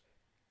about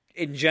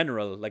in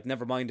general. Like,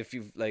 never mind if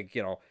you've, like,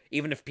 you know,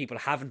 even if people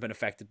haven't been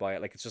affected by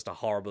it, like, it's just a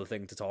horrible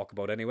thing to talk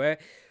about anyway.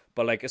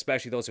 But, like,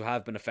 especially those who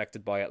have been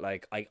affected by it,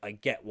 like, I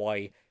get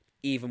why,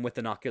 even with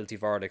the not guilty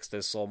verdicts,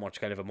 there's so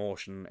much kind of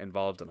emotion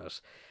involved in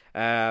it.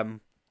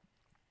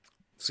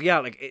 So yeah,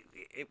 like,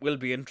 it will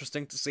be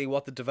interesting to see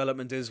what the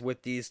development is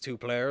with these two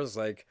players.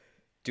 Like,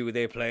 do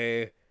they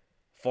play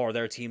for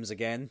their teams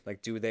again?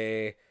 Like, do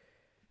they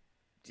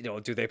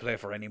play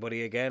for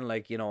anybody again?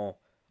 Like, you know,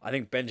 I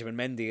think Benjamin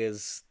Mendy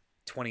is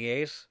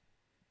 28,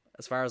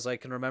 as far as I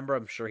can remember.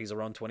 I'm sure he's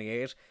around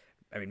 28.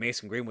 I mean,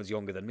 Mason Greenwood's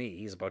younger than me.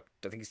 He's about,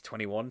 I think he's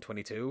 21,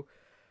 22.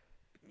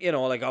 You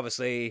know, like,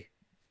 obviously,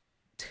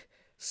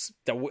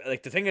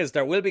 like, the thing is,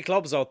 there will be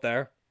clubs out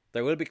there.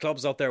 There will be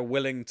clubs out there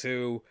willing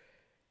to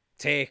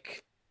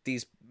take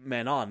these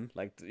men on.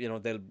 Like, you know,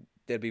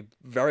 they'll be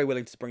very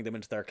willing to bring them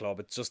into their club.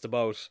 It's just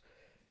about,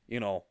 you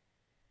know,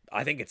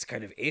 I think it's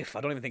kind of if.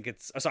 I don't even think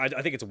it's, sorry,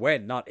 I think it's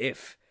when, not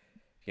if,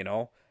 you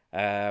know.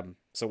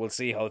 So we'll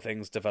see how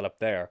things develop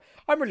there.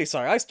 I'm really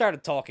sorry. I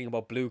started talking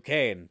about Blue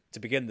Kane to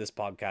begin this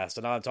podcast,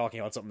 and now I'm talking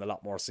about something a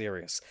lot more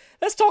serious.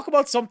 Let's talk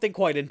about something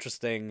quite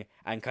interesting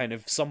and kind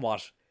of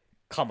somewhat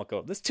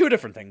comical. There's two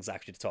different things,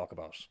 actually, to talk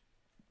about.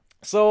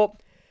 So,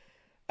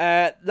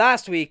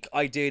 last week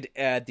I did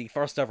the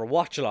first ever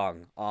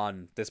watch-along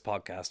on this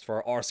podcast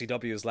for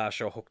RCW's last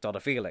show, Hooked on a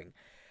Feeling.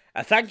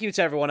 Thank you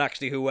to everyone,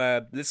 actually, who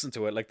listened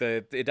to it. Like,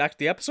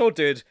 the episode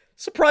did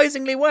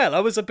surprisingly well. I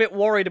was a bit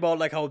worried about,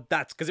 like, how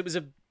that's, because it was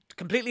a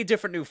completely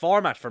different new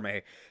format for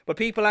me. But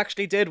people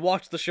actually did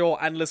watch the show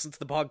and listen to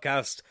the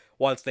podcast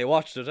whilst they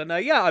watched it. And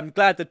yeah, I'm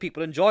glad that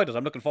people enjoyed it.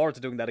 I'm looking forward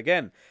to doing that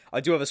again.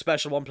 I do have a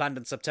special one planned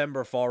in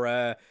September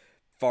for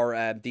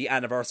the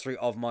anniversary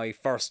of my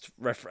first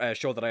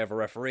show that I ever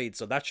refereed,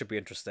 so that should be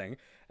interesting.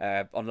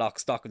 On Lock,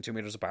 Stock, and 2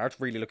 Meters Apart.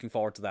 Really looking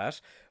forward to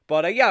that.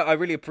 But yeah, I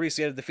really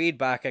appreciated the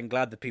feedback and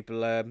glad that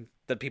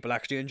people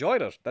actually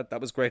enjoyed it.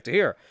 That was great to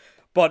hear.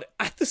 But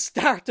at the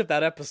start of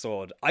that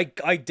episode, I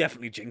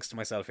definitely jinxed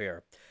myself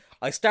here.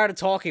 I started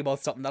talking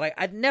about something that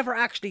I'd never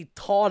actually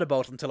thought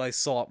about until I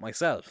saw it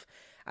myself,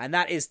 and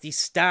that is the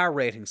star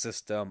rating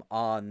system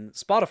on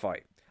Spotify.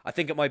 I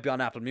think it might be on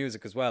Apple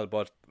Music as well,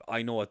 but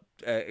I know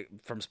it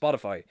from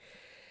Spotify.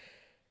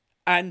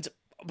 And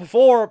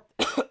before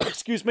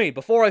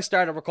I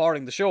started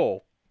recording the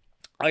show,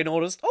 I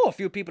noticed, a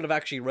few people have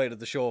actually rated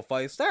the show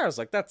 5 stars.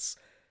 Like, that's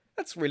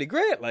really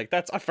great. Like,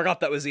 I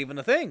forgot that was even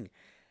a thing.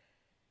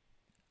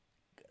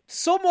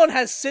 Someone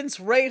has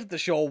since rated the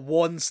show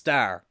 1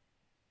 star.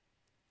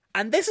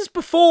 And this is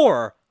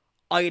before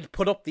I had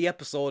put up the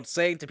episode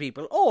saying to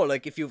people,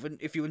 like, if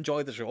you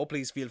enjoy the show,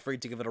 please feel free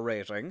to give it a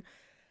rating.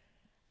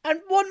 And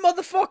one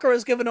motherfucker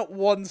has given it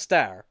 1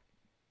 star.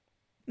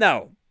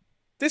 Now,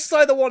 this is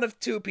either one of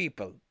two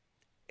people.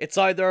 It's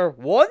either,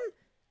 one,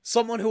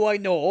 someone who I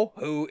know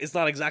who is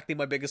not exactly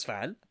my biggest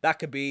fan. That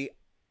could be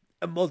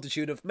a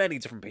multitude of many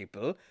different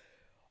people.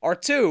 Or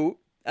two,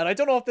 and I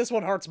don't know if this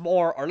one hurts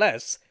more or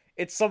less,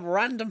 it's some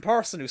random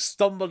person who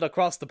stumbled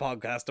across the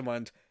podcast and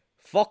went,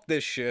 fuck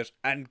this shit,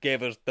 and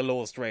gave it the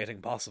lowest rating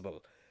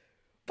possible.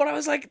 But I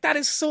was like, that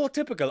is so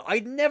typical.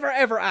 I'd never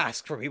ever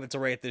ask for people to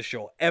rate this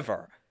show,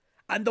 ever.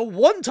 And the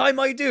one time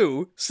I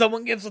do,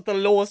 someone gives it the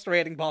lowest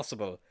rating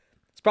possible.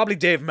 It's probably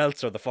Dave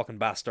Meltzer, the fucking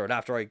bastard,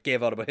 after I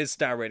gave out about his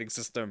star rating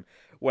system,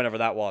 whenever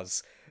that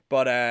was.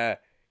 But,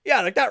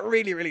 yeah, like, that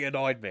really, really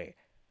annoyed me.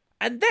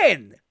 And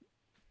then,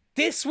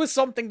 this was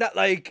something that,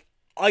 like,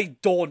 I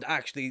don't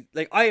actually,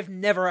 like, I have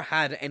never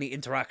had any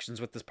interactions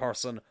with this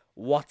person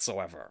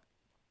whatsoever.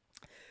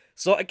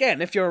 So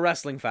again, if you're a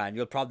wrestling fan,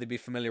 you'll probably be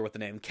familiar with the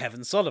name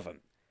Kevin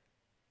Sullivan.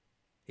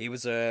 He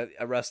was a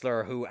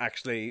wrestler who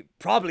actually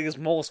probably is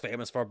most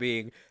famous for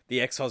being the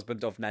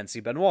ex-husband of Nancy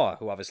Benoit,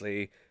 who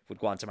obviously would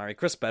go on to marry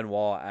Chris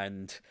Benoit,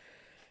 and,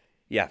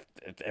 yeah,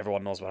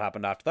 everyone knows what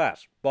happened after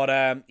that.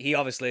 But he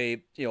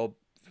obviously,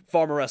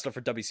 former wrestler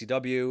for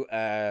WCW.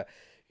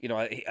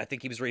 I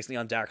think he was recently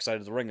on Dark Side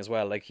of the Ring as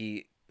well. Like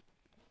he's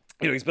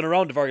been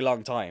around a very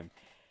long time.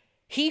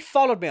 He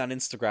followed me on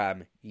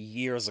Instagram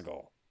years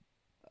ago.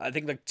 I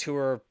think like 2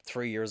 or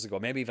 3 years ago,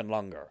 maybe even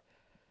longer.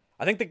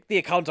 I think the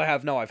account I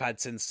have now I've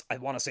had since, I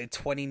want to say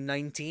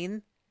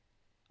 2019.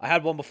 I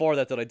had one before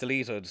that I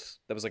deleted.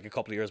 That was like a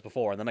couple of years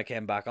before, and then I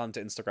came back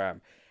onto Instagram.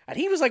 And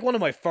he was like one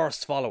of my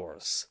first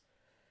followers.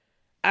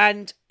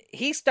 And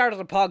he started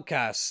a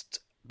podcast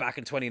back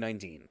in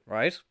 2019,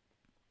 right?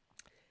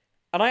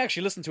 And I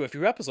actually listened to a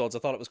few episodes. I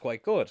thought it was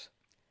quite good.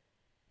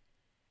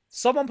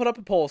 Someone put up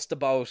a post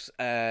about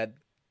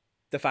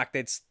the fact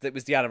that it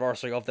was the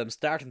anniversary of them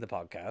starting the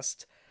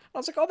podcast. I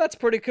was like, oh, that's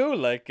pretty cool.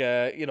 Like,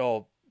 I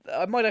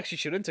might actually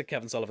shoot into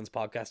Kevin Sullivan's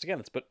podcast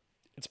again.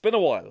 It's been a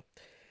while.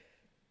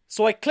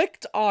 So I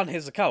clicked on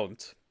his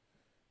account.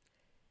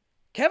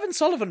 Kevin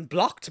Sullivan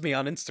blocked me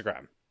on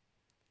Instagram.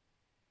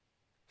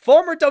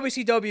 Former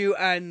WCW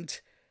and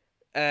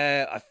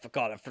I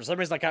forgot it. For some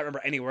reason I can't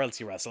remember anywhere else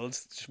he wrestled.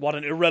 What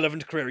an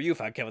irrelevant career you've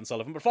had, Kevin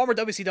Sullivan. But former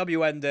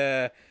WCW and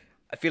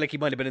I feel like he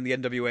might have been in the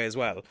NWA as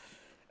well.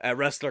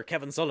 Wrestler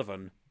Kevin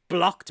Sullivan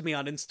blocked me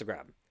on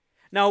Instagram.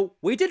 Now,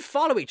 we did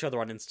follow each other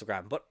on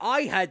Instagram, but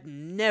I had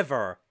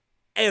never,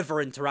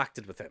 ever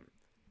interacted with him.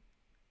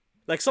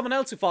 Like, someone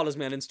else who follows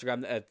me on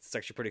Instagram, it's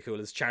actually pretty cool,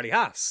 is Charlie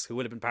Haas, who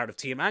would have been part of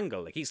Team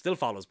Angle. Like, he still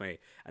follows me.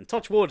 And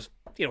touch wood,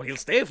 he'll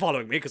stay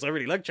following me, because I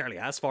really like Charlie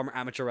Haas, former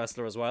amateur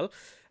wrestler as well.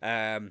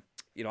 I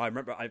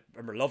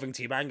remember loving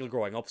Team Angle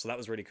growing up, so that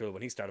was really cool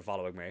when he started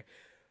following me.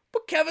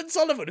 But Kevin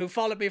Sullivan, who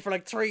followed me for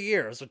like 3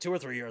 years, or 2 or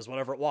 3 years,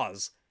 whatever it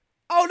was,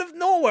 out of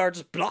nowhere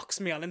just blocks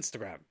me on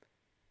Instagram.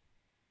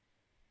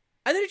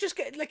 And then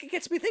it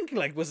gets me thinking,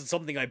 like, was it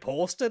something I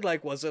posted?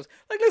 Like, was it,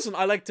 like, listen,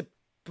 I like to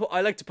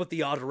put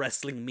the odd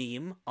wrestling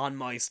meme on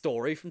my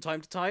story from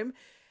time to time,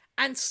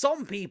 and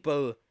some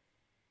people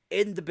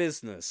in the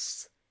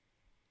business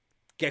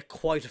get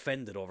quite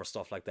offended over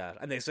stuff like that,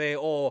 and they say,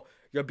 oh,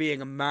 you're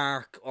being a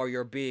mark, or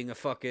you're being a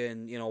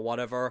fucking,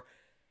 whatever.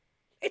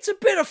 It's a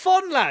bit of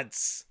fun,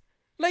 lads.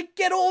 Like,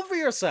 get over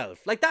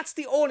yourself. Like, that's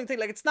the only thing.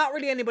 Like, it's not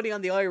really anybody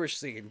on the Irish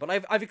scene, but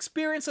I've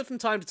experienced it from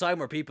time to time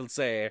where people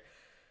say,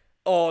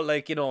 oh,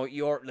 like,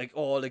 you're, like,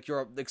 oh, like,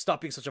 you're, like, stop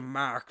being such a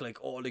mark, like,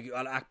 oh, like, you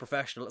gotta act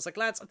professional. It's like,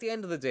 lads, at the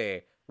end of the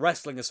day,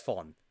 wrestling is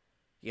fun.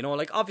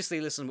 Like, obviously,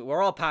 listen,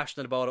 we're all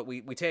passionate about it,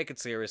 we take it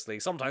seriously,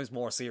 sometimes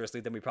more seriously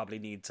than we probably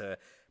need to,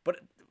 but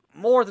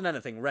more than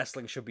anything,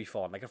 wrestling should be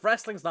fun. Like, if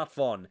wrestling's not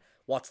fun,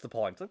 what's the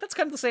point? Like, that's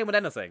kind of the same with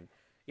anything.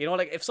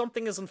 Like, if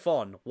something isn't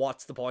fun,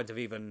 what's the point of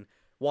even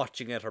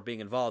watching it, or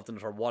being involved in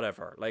it, or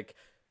whatever? Like,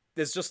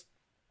 there's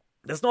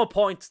no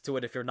point to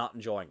it if you're not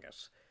enjoying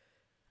it.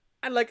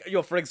 And, like,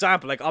 for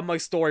example, like, on my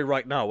story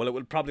right now, well,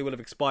 it probably will have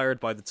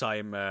expired by the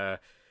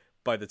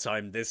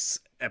time this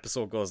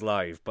episode goes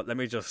live, but let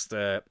me just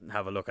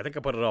have a look. I think I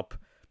put it up,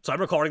 so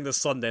I'm recording this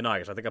Sunday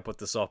night. I think I put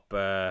this up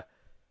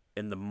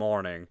in the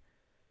morning.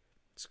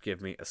 Just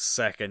give me a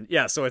second.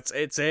 Yeah, so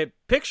it's a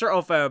picture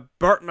of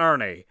Bert and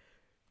Ernie,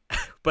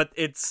 but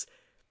it's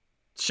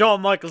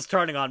Shawn Michaels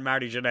turning on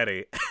Marty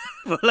Jannetty.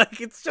 But,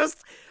 like, it's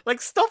just, like,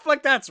 stuff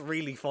like that's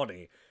really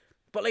funny.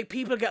 But, like,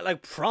 people get,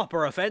 like,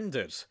 proper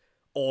offended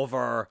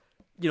over,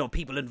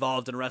 people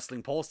involved in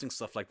wrestling posting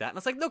stuff like that. And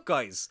it's like, look,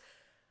 guys,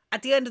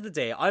 at the end of the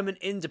day, I'm an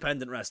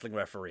independent wrestling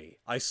referee.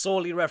 I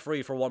solely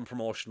referee for one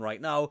promotion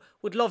right now.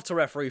 Would love to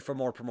referee for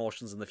more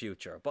promotions in the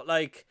future. But,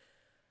 like,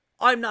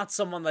 I'm not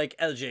someone like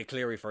LJ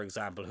Cleary, for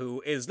example,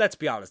 who is, let's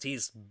be honest,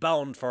 he's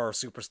bound for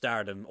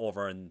superstardom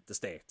over in the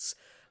States.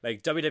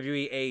 Like,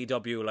 WWE,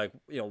 AEW, like,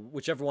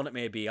 whichever one it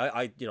may be.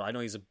 I know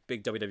he's a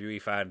big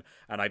WWE fan,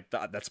 and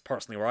that's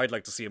personally where I'd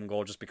like to see him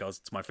go, just because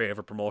it's my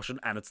favourite promotion,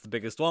 and it's the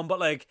biggest one. But,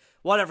 like,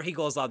 whatever he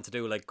goes on to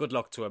do, like, good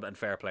luck to him and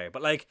fair play.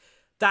 But, like,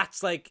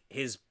 that's, like,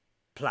 his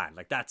plan.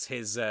 Like, that's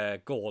his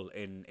goal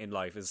in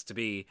life, is to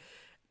be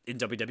in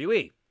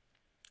WWE.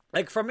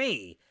 Like, for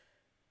me,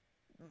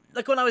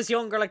 like, when I was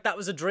younger, like, that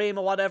was a dream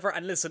or whatever.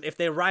 And listen, if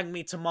they rang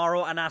me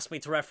tomorrow and asked me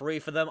to referee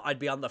for them, I'd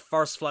be on the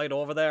first flight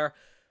over there.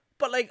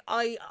 But, like,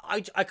 I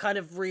kind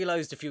of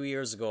realised a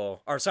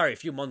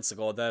few months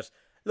ago that,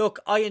 look,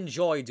 I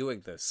enjoy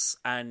doing this.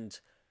 And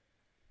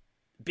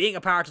being a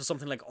part of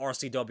something like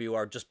RCW,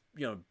 or just,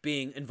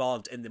 being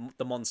involved in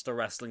the Munster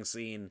wrestling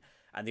scene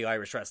and the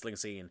Irish wrestling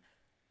scene,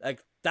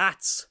 like,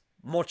 that's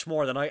much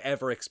more than I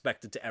ever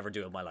expected to ever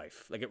do in my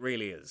life. Like, it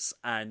really is.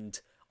 And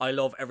I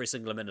love every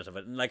single minute of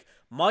it. And, like,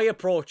 my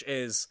approach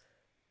is,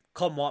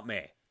 come what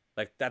may.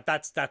 Like,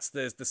 that's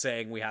the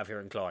saying we have here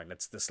in Cloyne.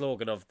 It's the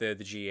slogan of the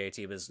GA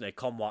team, is, like,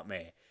 come what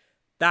may.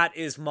 That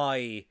is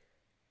my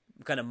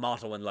kind of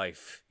motto in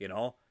life,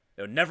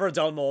 Never a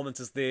dull moment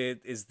is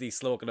the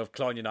slogan of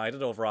Cloyne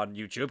United over on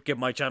YouTube. Give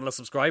my channel a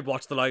subscribe,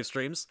 watch the live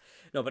streams.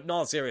 No, but in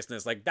all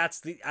seriousness, like,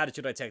 that's the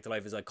attitude I take to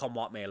life, is, like, come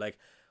what may. Like,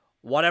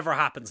 whatever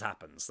happens,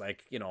 happens.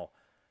 Like,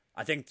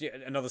 I think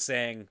another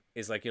saying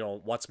is, like,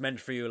 what's meant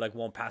for you, like,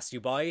 won't pass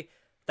you by.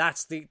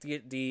 That's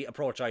the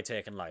approach I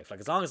take in life.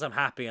 Like, as long as I'm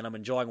happy and I'm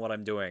enjoying what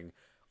I'm doing,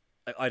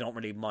 I don't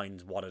really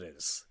mind what it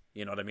is.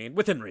 You know what I mean?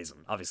 Within reason,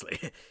 obviously.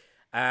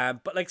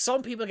 But like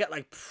some people get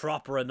like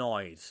proper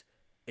annoyed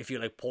if you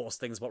like post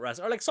things about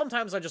wrestling. Or like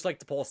sometimes I just like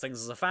to post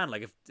things as a fan.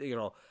 Like if you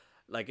know,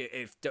 like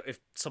if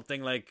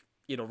something like,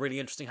 you know, really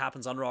interesting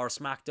happens on Raw or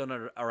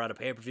SmackDown or at a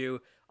pay-per-view,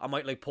 I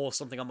might like post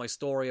something on my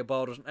story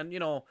about it. And you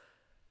know,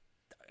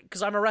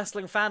 because I'm a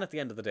wrestling fan at the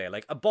end of the day.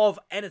 Like above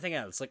anything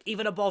else, like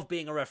even above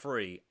being a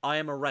referee, I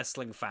am a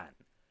wrestling fan.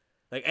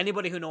 Like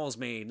anybody who knows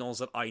me knows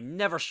that I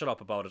never shut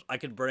up about it.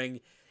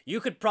 You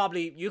could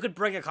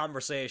bring a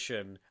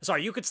conversation.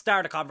 Sorry, you could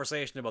start a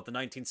conversation about the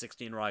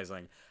 1916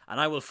 Rising, and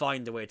I will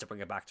find a way to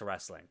bring it back to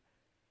wrestling.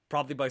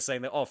 Probably by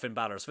saying that, Finn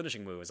Balor's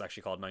finishing move is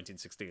actually called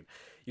 1916.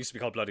 Used to be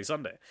called Bloody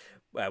Sunday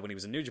when he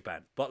was in New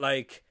Japan. But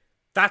like,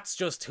 that's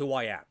just who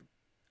I am.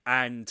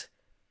 And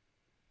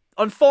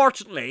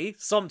unfortunately,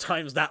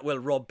 sometimes that will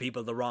rub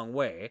people the wrong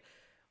way.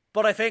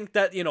 But I think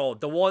that, you know,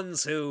 the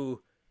ones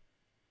who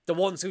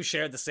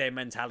share the same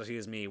mentality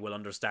as me will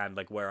understand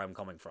like where I'm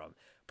coming from.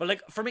 But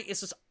like for me, it's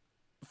just,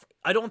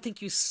 I don't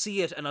think you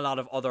see it in a lot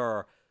of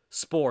other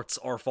sports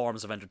or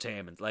forms of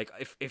entertainment. Like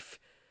if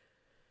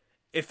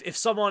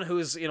someone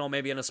who's, you know,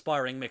 maybe an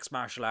aspiring mixed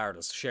martial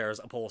artist shares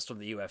a post from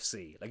the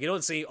UFC, like you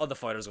don't see other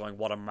fighters going,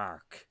 "What a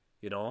mark,"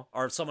 you know,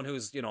 or someone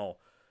who's, you know,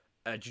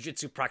 a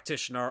jiu-jitsu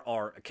practitioner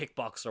or a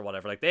kickboxer or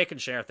whatever, like they can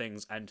share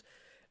things and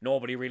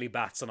nobody really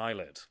bats an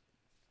eyelid.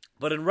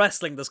 But in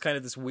wrestling, there's kind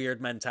of this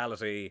weird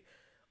mentality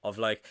of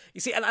like,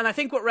 you see, and I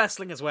think with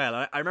wrestling as well,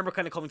 I remember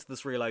kind of coming to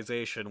this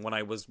realization when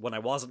I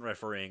wasn't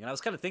refereeing, and I was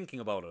kind of thinking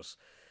about it.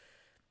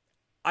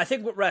 I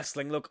think with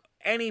wrestling, look,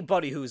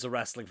 anybody who's a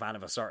wrestling fan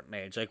of a certain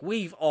age, like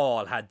we've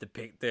all had the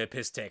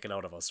piss taken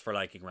out of us for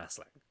liking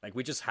wrestling. Like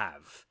we just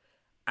have.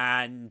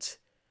 And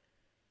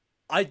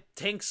I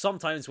think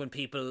sometimes when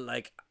people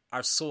like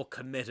are so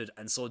committed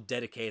and so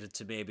dedicated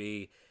to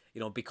maybe, you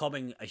know,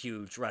 becoming a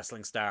huge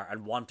wrestling star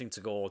and wanting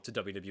to go to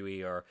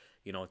WWE or,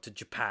 you know, to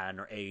Japan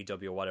or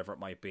AEW or whatever it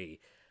might be,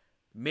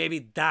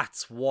 maybe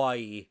that's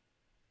why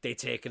they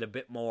take it a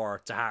bit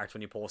more to heart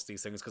when you post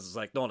these things, because it's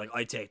like, no, like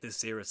I take this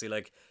seriously,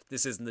 like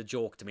this isn't a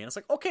joke to me. And it's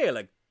like, okay,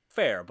 like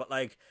fair, but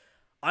like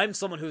I'm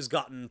someone who's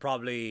gotten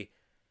probably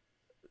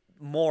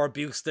more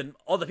abuse than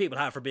other people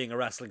have for being a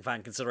wrestling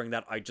fan, considering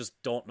that I just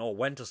don't know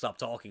when to stop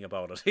talking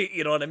about it.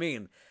 You know what I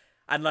mean?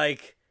 And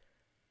like,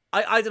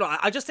 I don't know,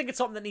 I just think it's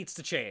something that needs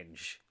to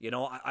change. You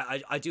know,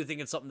 I do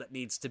think it's something that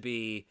needs to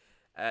be,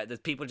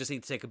 that people just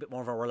need to take a bit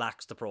more of a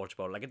relaxed approach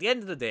about it. Like at the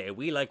end of the day,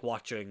 we like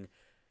watching,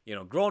 you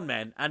know, grown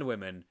men and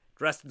women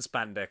dressed in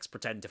spandex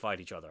pretend to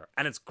fight each other.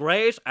 And it's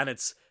great, and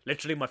it's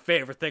literally my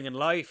favourite thing in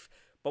life,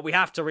 but we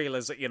have to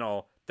realise that, you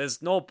know,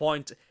 there's no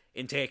point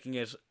in taking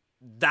it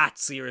that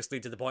seriously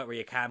to the point where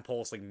you can't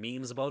post like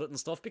memes about it and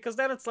stuff, because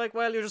then it's like,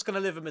 well, you're just going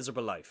to live a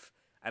miserable life,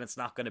 and it's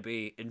not going to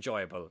be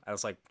enjoyable. And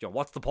it's like, you know,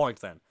 what's the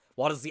point then?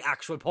 What is the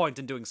actual point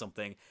in doing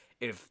something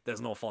if there's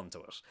no fun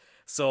to it?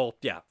 So,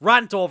 yeah,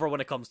 rant over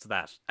when it comes to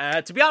that.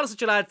 To be honest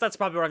with you, lads, that's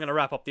probably where I'm going to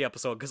wrap up the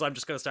episode, because I'm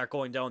just going to start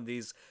going down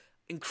these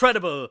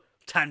incredible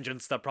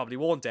tangents that probably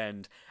won't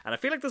end. And I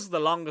feel like this is the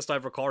longest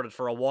I've recorded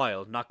for a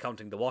while, not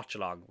counting the watch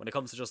along, when it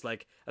comes to just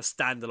like a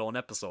standalone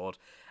episode.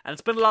 And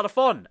it's been a lot of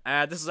fun.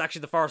 This is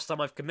actually the first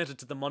time I've committed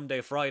to the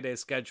Monday-Friday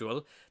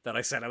schedule that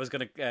I said I was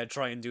going to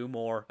try and do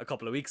more a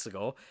couple of weeks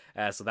ago.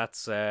 So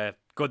that's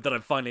good that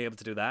I'm finally able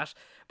to do that.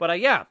 But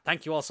yeah,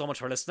 thank you all so much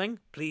for listening.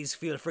 Please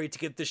feel free to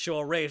give this show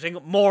a rating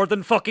more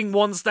than fucking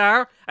 1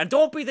 star. And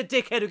don't be the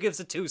dickhead who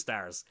gives it 2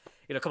 stars.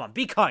 You know, come on,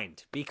 be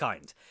kind. Be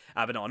kind.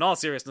 But no, in all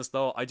seriousness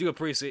though, I do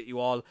appreciate you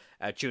all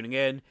tuning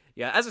in.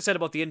 Yeah, as I said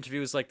about the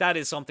interviews, like that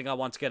is something I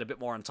want to get a bit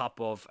more on top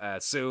of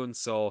soon.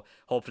 So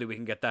hopefully we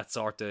can get that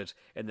sorted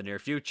in the near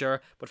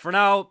future. But for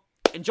now,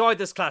 enjoy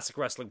this classic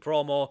wrestling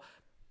promo.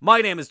 My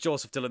name is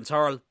Joseph Dylan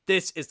Turl.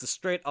 This is the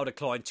Straight Outta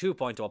Cloyne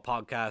 2.0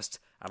 podcast,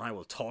 and I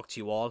will talk to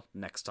you all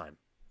next time.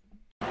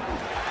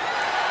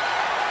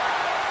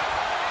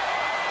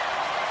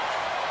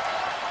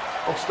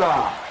 Oh,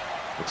 stop.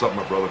 What's up,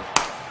 my brother?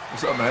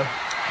 What's up, man?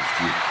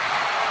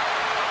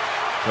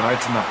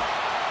 Tonight's the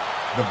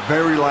night. The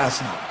very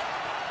last night.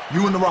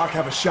 You and The Rock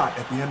have a shot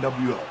at the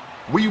NWO.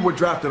 We were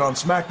drafted on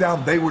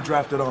SmackDown, they were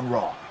drafted on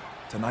Raw.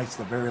 Tonight's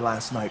the very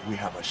last night we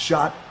have a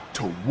shot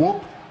to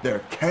whoop their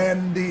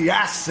candy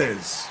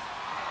asses.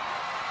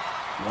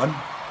 1,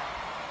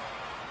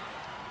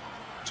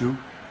 2,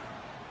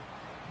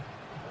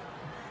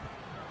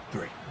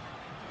 3.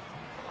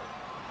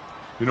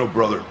 You know,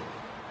 brother,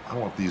 I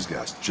want these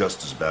guys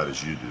just as bad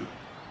as you do.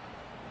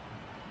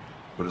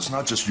 But it's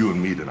not just you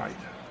and me tonight.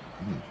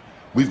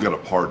 We've got a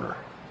partner,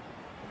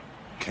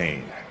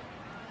 Kane.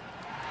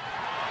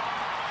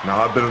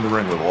 Now, I've been in the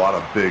ring with a lot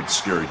of big,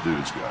 scary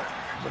dudes, guy.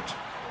 But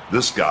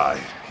this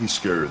guy, he's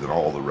scarier than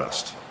all the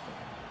rest.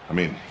 I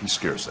mean, he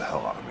scares the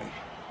hell out of me.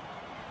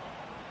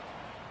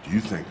 Do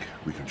you think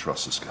we can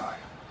trust this guy?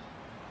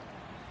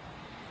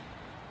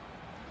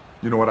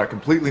 You know what? I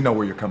completely know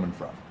where you're coming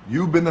from.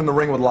 You've been in the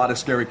ring with a lot of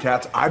scary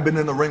cats. I've been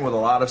in the ring with a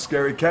lot of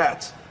scary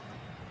cats.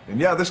 And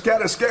yeah, this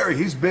cat is scary.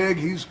 He's big,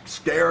 he's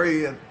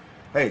scary, and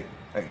hey,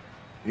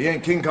 he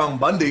ain't King Kong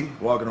Bundy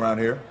walking around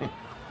here.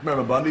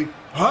 Remember Bundy?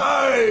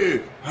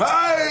 Hey!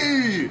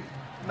 Hey!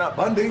 Not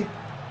Bundy.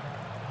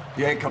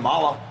 He ain't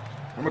Kamala.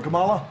 Remember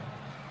Kamala?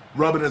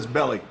 Rubbing his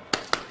belly.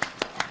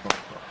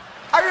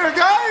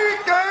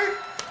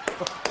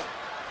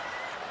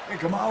 Ain't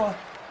Kamala.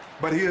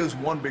 But he is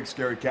one big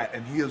scary cat,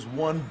 and he is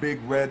one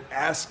big red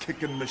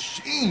ass-kicking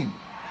machine.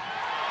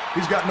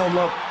 He's got no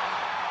love.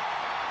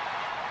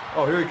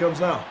 Oh, here he comes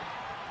now.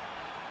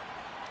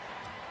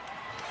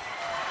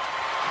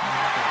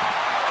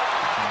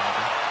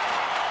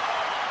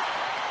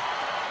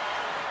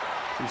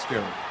 He's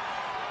scary.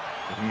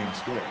 But he ain't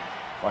scared.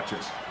 Watch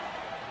this.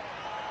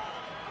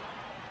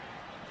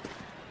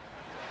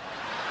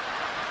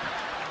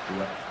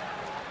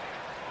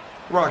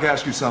 Rock,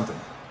 ask you something.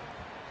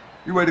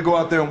 You ready to go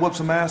out there and whoop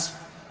some ass?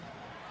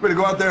 Ready to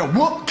go out there and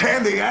whoop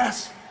candy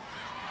ass?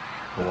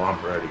 Oh,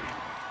 I'm ready.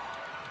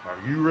 Are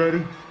you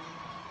ready?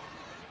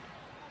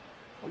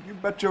 Well, you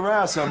bet your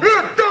ass I'm...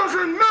 It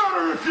doesn't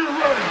matter if you're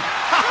ready!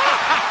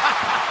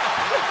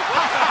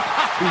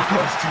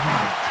 Because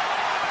tonight,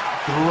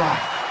 The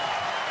Rock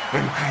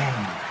and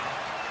Kane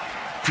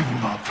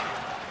team up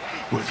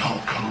with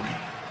Hulk Hogan.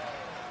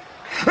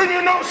 And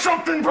you know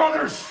something,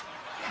 brothers?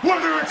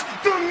 Whether it's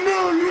the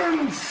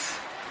millions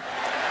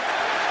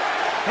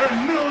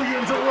and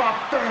millions of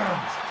Rock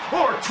fans,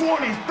 or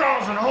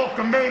 20,000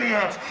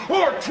 Hulkamaniacs,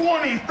 or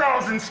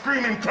 20,000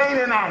 screaming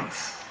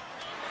Canaanites.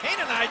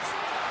 Canaanites?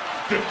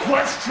 The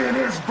question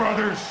is,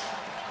 brothers,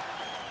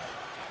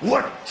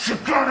 what you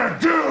gonna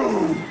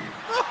do?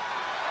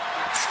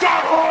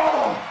 Scott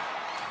Hall,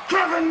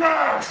 Kevin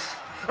Nash,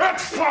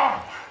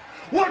 X-Pac,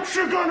 what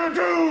you gonna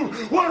do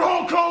when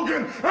Hulk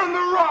Hogan and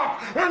The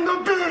Rock and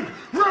the Big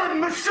Red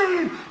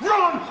Machine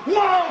run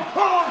wild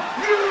on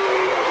you?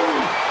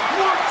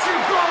 What you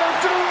gonna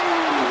do?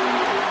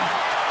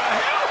 The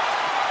hell?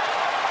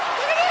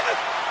 Look at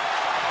this!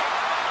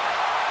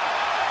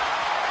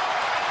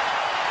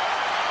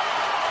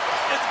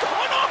 What is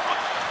going on?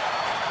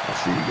 I'll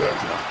see you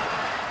guys out there.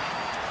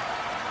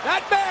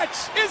 That match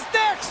is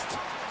next!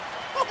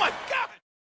 Oh my God!